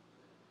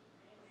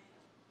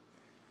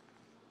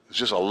 It's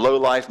just a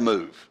low-life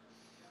move.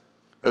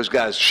 Those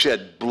guys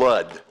shed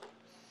blood.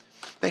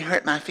 They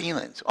hurt my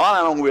feelings. Oh,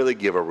 I don't really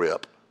give a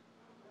rip.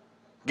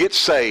 Get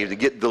saved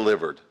and get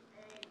delivered.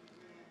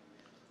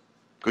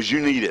 Because you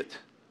need it.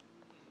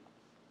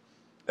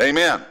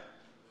 Amen.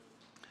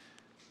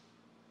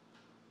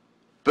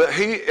 But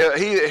he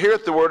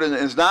heareth the word and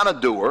is not a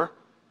doer.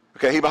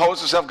 Okay, he beholds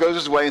himself, goes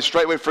his way, and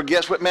straightway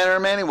forgets what manner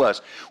of man he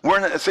was. We're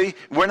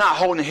not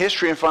holding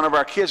history in front of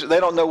our kids. They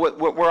don't know what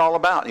we're all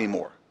about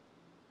anymore.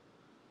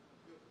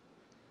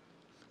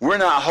 We're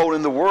not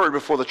holding the word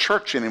before the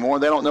church anymore.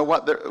 They don't know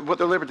what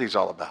their liberty is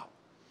all about.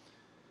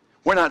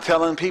 We're not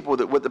telling people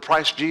that what the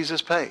price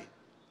Jesus paid.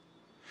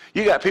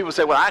 You got people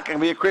say, well, I can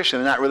be a Christian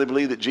and not really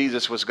believe that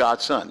Jesus was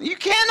God's son. You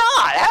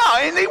cannot.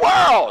 How in the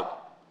world?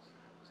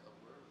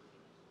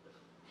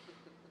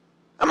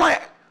 I'm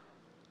like,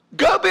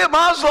 go be a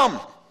Muslim.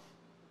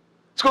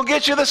 It's going to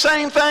get you the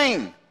same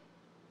thing.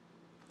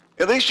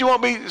 At least you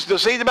won't be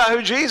deceived about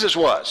who Jesus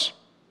was.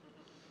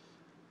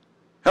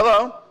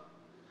 Hello?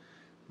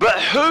 But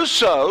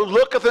whoso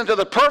looketh into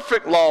the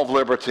perfect law of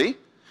liberty,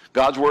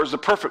 God's word is the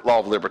perfect law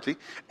of liberty,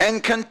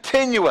 and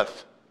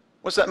continueth.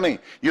 What's that mean?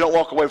 You don't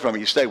walk away from it.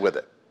 You stay with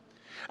it.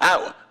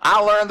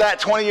 I learned that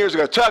 20 years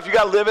ago. Tough, you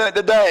got to live in it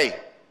today.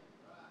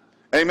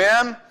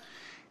 Amen?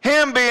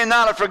 Him being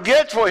not a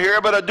forgetful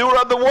hearer, but a doer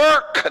of the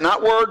work.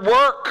 Not word,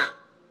 work.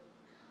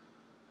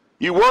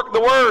 You work the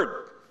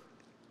word.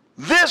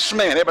 This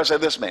man, everybody say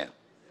this man.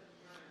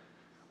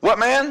 What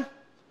man?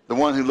 The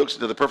one who looks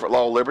into the perfect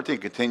law of liberty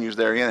and continues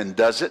therein and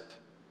does it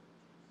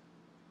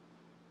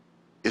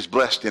is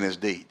blessed in his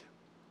deed.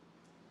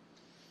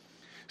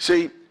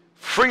 See,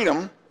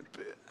 freedom,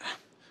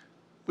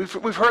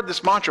 we've heard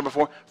this mantra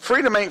before,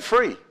 freedom ain't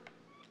free.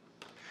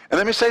 And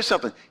let me say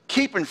something,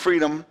 keeping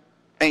freedom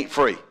ain't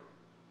free.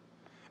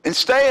 And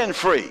staying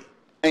free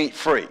ain't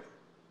free.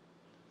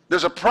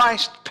 There's a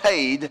price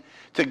paid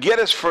to get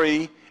us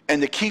free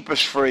and to keep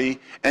us free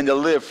and to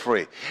live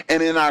free.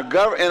 And in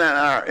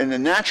the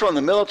natural and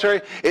the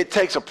military, it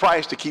takes a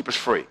price to keep us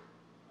free.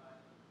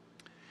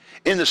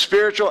 In the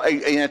spiritual,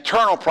 an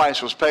eternal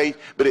price was paid,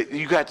 but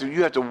you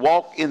have to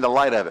walk in the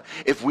light of it.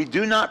 If we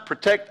do not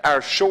protect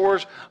our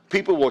shores,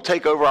 people will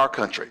take over our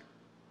country.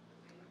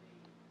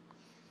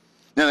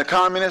 Now the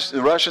communists,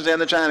 the Russians and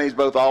the Chinese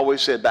both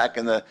always said back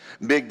in the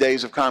big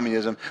days of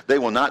communism, they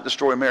will not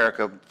destroy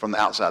America from the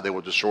outside. They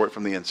will destroy it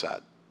from the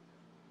inside.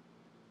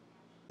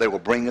 They will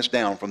bring us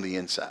down from the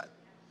inside.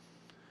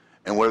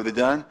 And what have they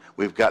done?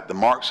 We've got the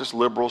Marxist,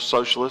 liberal,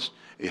 socialist,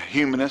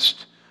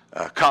 humanist,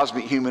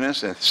 cosmic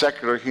humanists and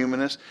secular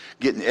humanists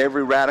getting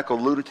every radical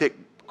lunatic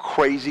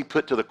crazy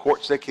put to the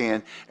courts they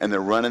can, and they're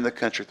running the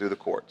country through the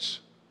courts.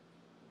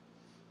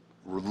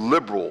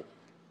 Liberal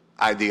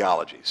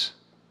ideologies.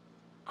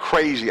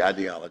 Crazy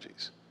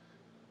ideologies.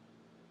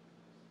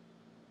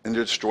 And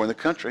they're destroying the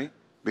country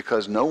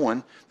because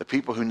the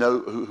people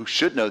who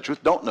should know the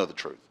truth don't know the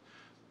truth.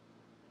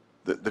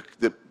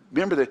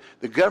 Remember,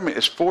 the government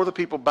is for the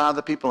people, by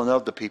the people, and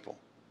of the people.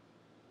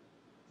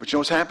 But you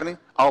know what's happening?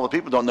 All the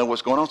people don't know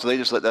what's going on, so they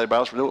just let everybody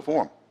else do it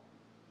for them.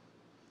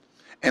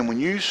 And when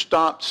you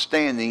stop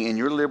standing in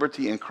your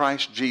liberty in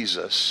Christ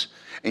Jesus,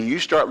 and you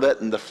start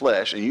letting the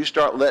flesh, and you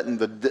start letting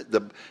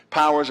the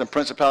powers and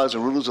principalities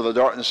and rulers of the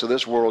darkness of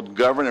this world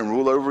govern and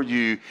rule over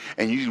you,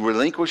 and you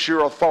relinquish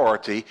your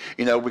authority,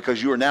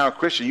 because you are now a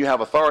Christian, you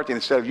have authority, and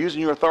instead of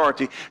using your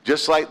authority,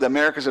 just like the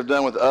Americans have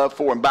done with of,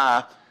 for, and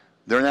by,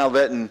 they're now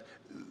letting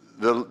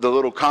the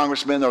little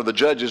congressmen or the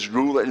judges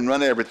rule it and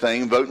run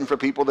everything, voting for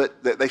people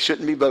that they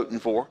shouldn't be voting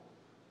for,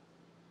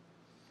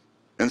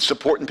 and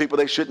supporting people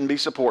they shouldn't be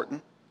supporting.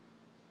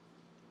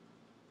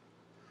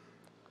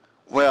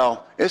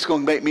 Well, it's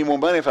going to make me more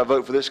money if I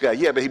vote for this guy.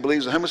 Yeah, but he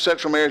believes in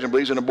homosexual marriage and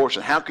believes in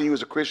abortion. How can you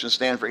as a Christian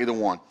stand for either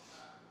one?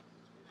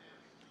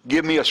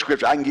 Give me a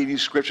scripture. I can give you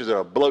scriptures that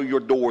will blow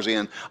your doors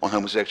in on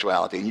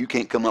homosexuality, and you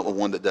can't come up with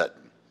one that doesn't.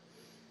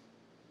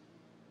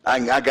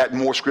 I got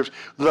more scriptures.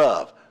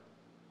 Love.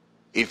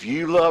 If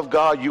you love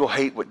God, you'll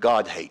hate what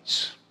God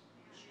hates.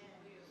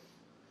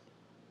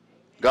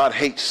 God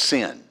hates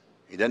sin.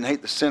 He doesn't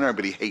hate the sinner,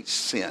 but he hates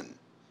sin.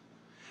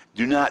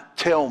 Do not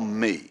tell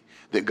me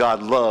that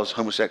God loves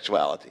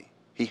homosexuality.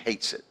 He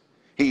hates it.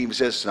 He even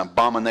says it's an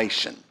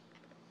abomination.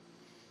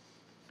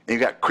 And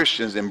you've got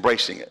Christians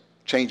embracing it,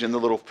 changing the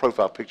little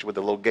profile picture with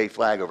the little gay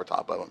flag over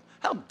top of them.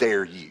 How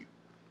dare you?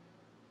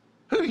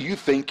 Who do you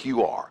think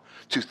you are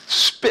to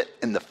spit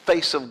in the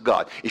face of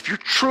God? If you're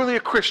truly a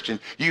Christian,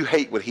 you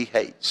hate what he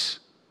hates.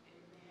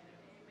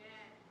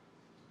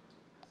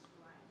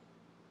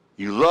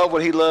 You love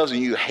what he loves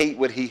and you hate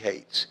what he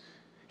hates.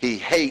 He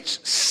hates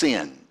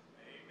sin.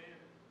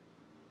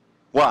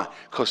 Why?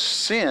 Because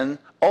sin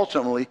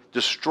ultimately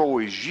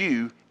destroys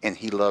you and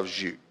he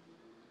loves you.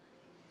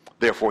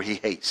 Therefore, he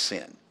hates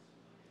sin.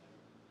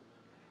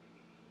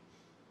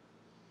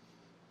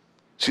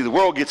 See, the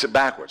world gets it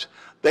backwards.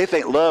 They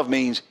think love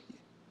means,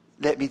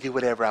 let me do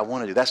whatever I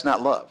want to do. That's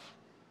not love.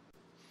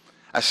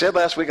 I said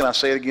last week, and I'll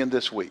say it again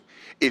this week.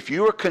 If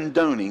you are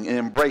condoning and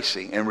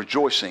embracing and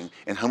rejoicing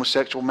in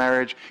homosexual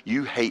marriage,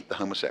 you hate the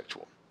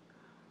homosexual.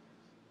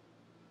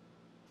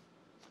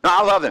 No,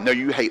 I love them. No,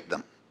 you hate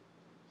them.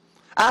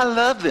 I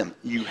love them.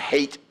 You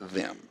hate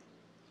them.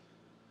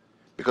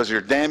 Because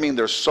you're damning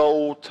their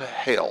soul to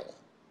hell.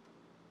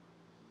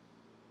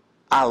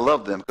 I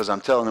love them because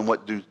I'm telling them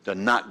what to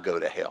not go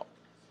to hell.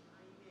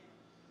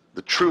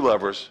 The true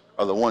lovers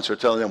are the ones who are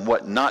telling them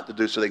what not to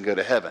do so they can go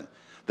to heaven.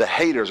 The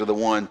haters are the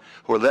ones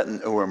who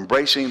are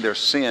embracing their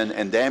sin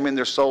and damning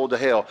their soul to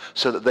hell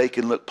so that they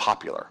can look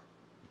popular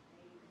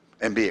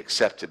and be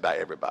accepted by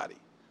everybody.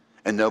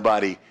 And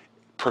nobody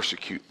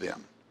persecute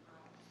them.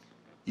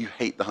 You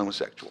hate the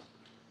homosexual.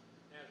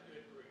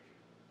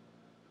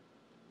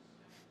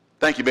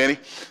 Thank you, Benny.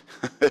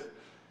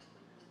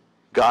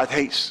 God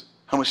hates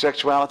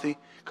homosexuality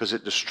because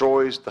it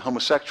destroys the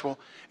homosexual,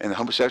 and the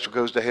homosexual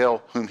goes to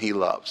hell whom he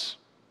loves.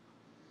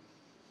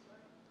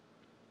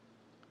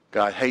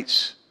 God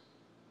hates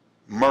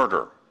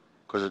murder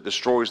because it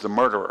destroys the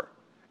murderer,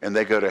 and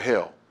they go to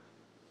hell.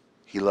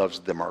 He loves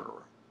the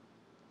murderer.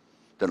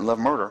 Doesn't love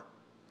murder.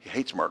 He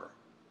hates murder.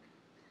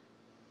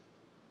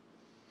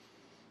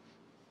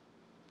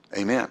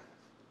 Amen.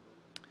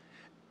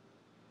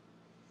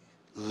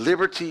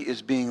 Liberty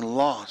is being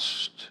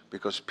lost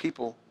because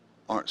people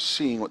aren't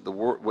seeing what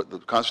the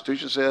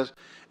Constitution says,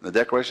 and the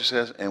Declaration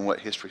says, and what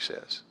history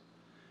says.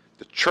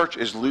 The church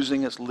is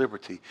losing its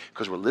liberty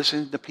because we're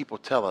listening to people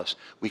tell us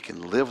we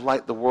can live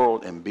like the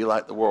world and be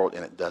like the world,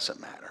 and it doesn't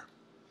matter.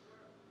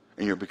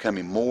 And you're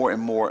becoming more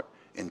and more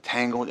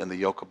entangled in the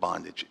yoke of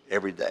bondage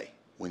every day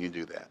when you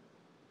do that.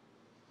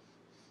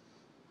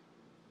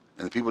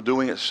 And the people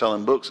doing it,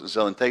 selling books and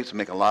selling tapes and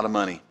making a lot of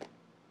money.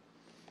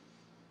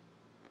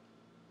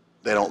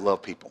 They don't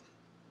love people.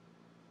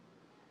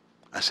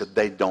 I said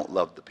they don't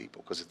love the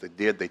people, because if they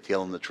did, they'd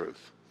tell them the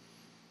truth.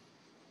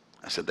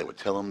 I said they would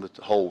tell them the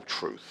whole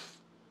truth.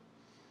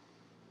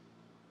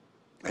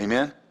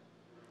 Amen?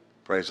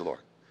 Praise the Lord.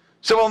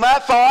 So on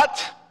that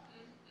thought,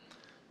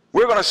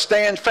 we're going to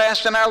stand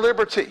fast in our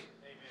liberty.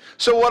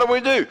 So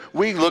what do?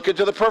 We look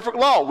into the perfect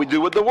law. We do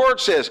what the Word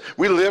says.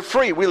 We live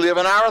free. We live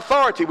in our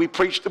authority. We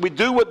preach. We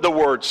do what the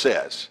Word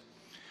says.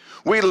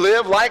 We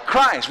live like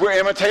Christ. We're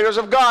imitators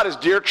of God as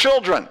dear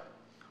children.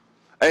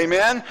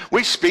 Amen?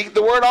 We speak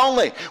the Word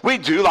only. We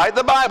do like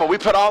the Bible. We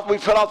put off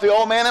the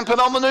old man and put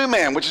on the new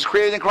man, which is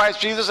created in Christ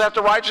Jesus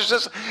after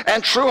righteousness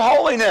and true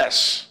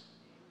holiness.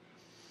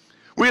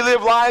 We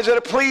live lives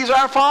that please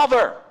our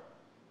Father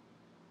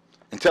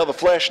and tell the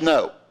flesh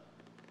no.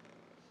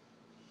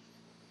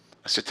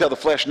 I said, tell the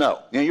flesh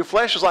no. You know, your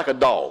flesh is like a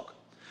dog.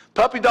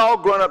 Puppy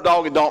dog, grown-up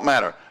dog, it don't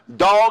matter.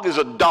 Dog is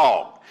a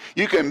dog.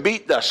 You can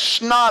beat the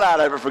snot out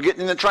of it for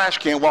getting in the trash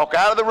can, walk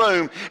out of the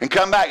room, and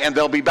come back, and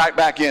they'll be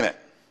back in it.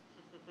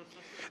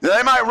 Now,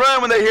 they might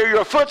run when they hear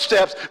your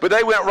footsteps, but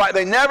they went right.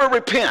 They never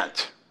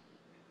repent.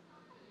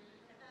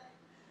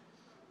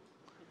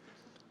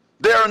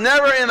 They're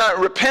never in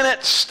a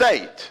repentant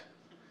state.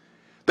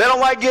 They don't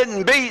like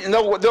getting beat, and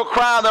they'll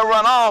cry and they'll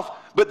run off,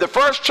 but the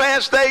first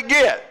chance they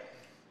get,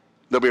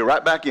 they'll be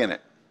right back in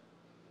it.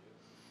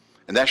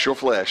 And that's your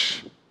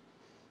flesh.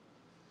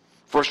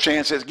 First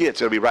chance it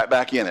gets, it'll be right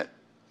back in it.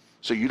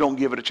 So you don't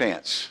give it a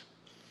chance.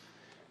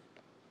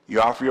 You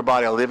offer your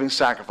body a living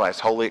sacrifice,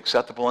 wholly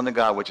acceptable unto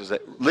God, which is a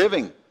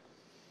living.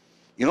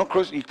 You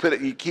don't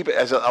you keep it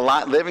as a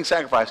living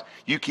sacrifice.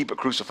 You keep it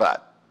crucified.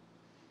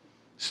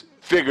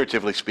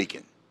 Figuratively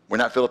speaking. We're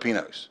not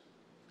Filipinos.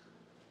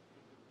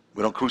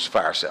 We don't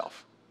crucify ourselves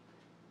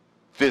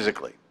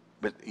physically,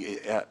 but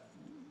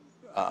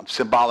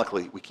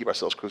symbolically, we keep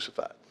ourselves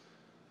crucified.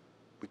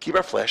 We keep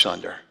our flesh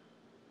under,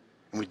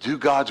 and we do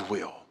God's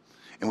will,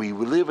 and we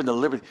live in the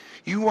liberty.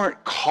 You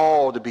weren't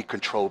called to be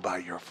controlled by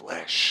your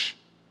flesh.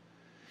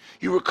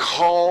 You were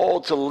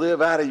called to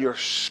live out of your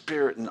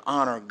spirit and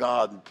honor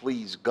God and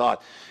please God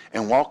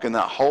and walk in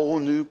that whole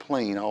new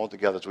plane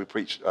altogether, as we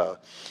preached out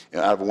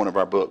of one of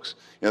our books.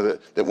 You know,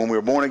 that when we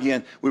were born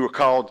again, we were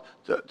called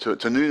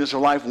to newness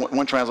of life.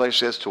 One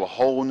translation says to a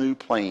whole new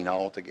plane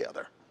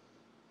altogether.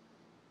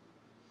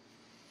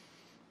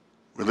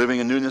 We're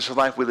living in newness of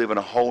life. We live in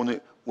a whole new,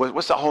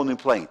 what's the whole new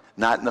plane?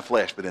 Not in the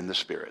flesh, but in the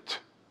spirit.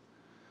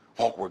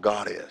 Walk where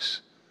God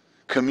is.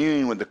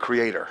 Communion with the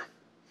Creator,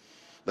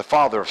 the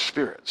Father of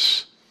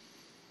spirits.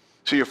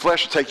 So your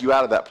flesh will take you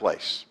out of that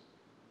place.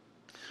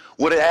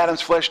 What did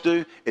Adam's flesh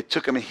do? It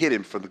took him and hid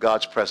him from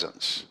God's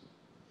presence.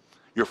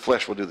 Your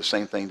flesh will do the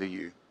same thing to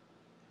you.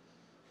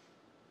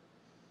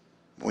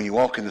 When you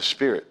walk in the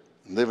Spirit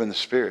and live in the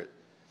Spirit,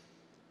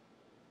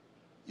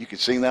 you can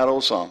sing that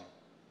old song.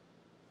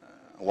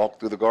 I walk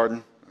through the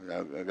garden.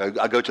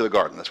 I go to the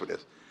garden. That's what it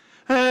is.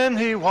 And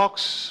he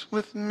walks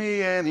with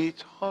me and he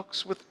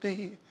talks with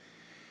me.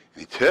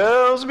 He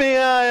tells me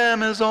I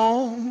am his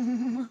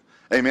own.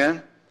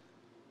 Amen.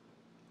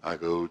 I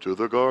go to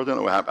the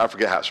garden. I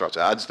forget how it starts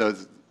out. I just know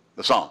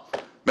the song.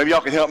 Maybe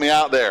y'all can help me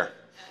out there.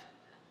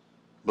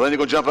 Belinda,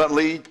 gonna jump up and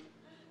lead?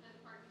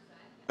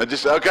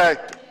 Okay.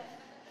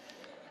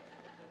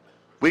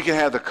 We can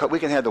have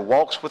the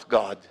walks with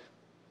God.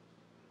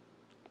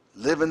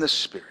 Live in the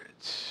Spirit.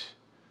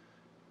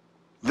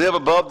 Live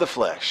above the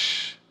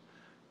flesh.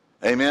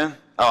 Amen.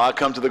 Oh, I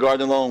come to the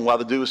garden alone while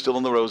the dew is still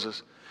on the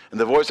roses, and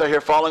the voice I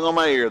hear falling on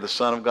my ear, the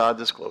Son of God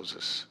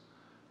discloses.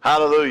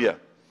 Hallelujah.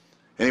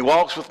 And he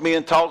walks with me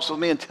and talks with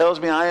me and tells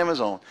me I am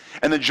his own.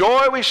 And the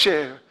joy we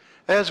share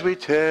as we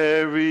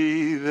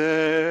tarry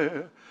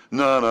there,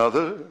 none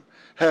other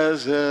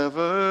has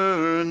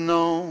ever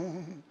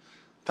known.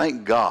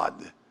 Thank God.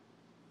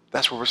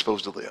 That's where we're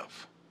supposed to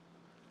live.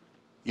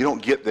 You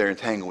don't get there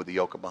entangled with the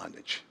yoke of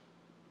bondage.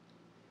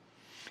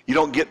 You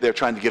don't get there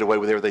trying to get away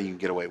with everything you can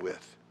get away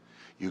with.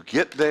 You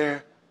get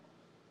there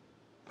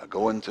by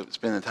going to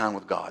spending time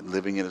with God and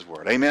living in his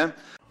word. Amen?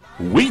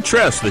 We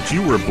trust that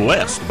you were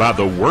blessed by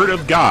the Word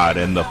of God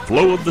and the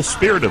flow of the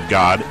Spirit of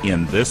God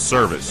in this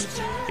service.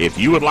 If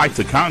you would like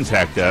to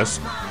contact us,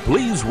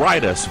 please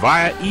write us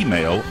via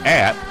email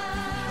at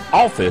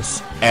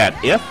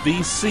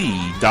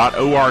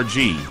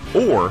office@fvc.org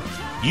or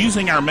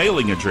using our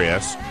mailing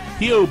address,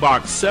 P.O.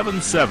 Box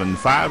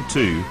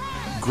 7752,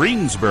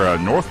 Greensboro,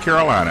 North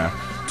Carolina,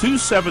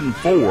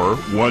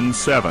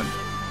 27417.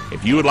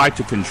 If you would like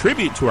to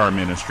contribute to our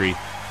ministry,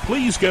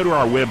 please go to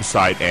our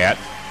website at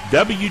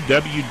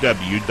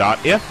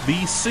www.fvc.org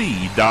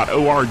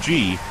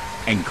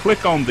and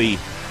click on the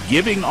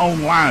Giving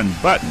Online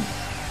button.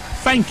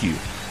 Thank you,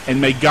 and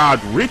may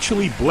God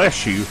richly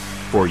bless you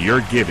for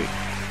your giving.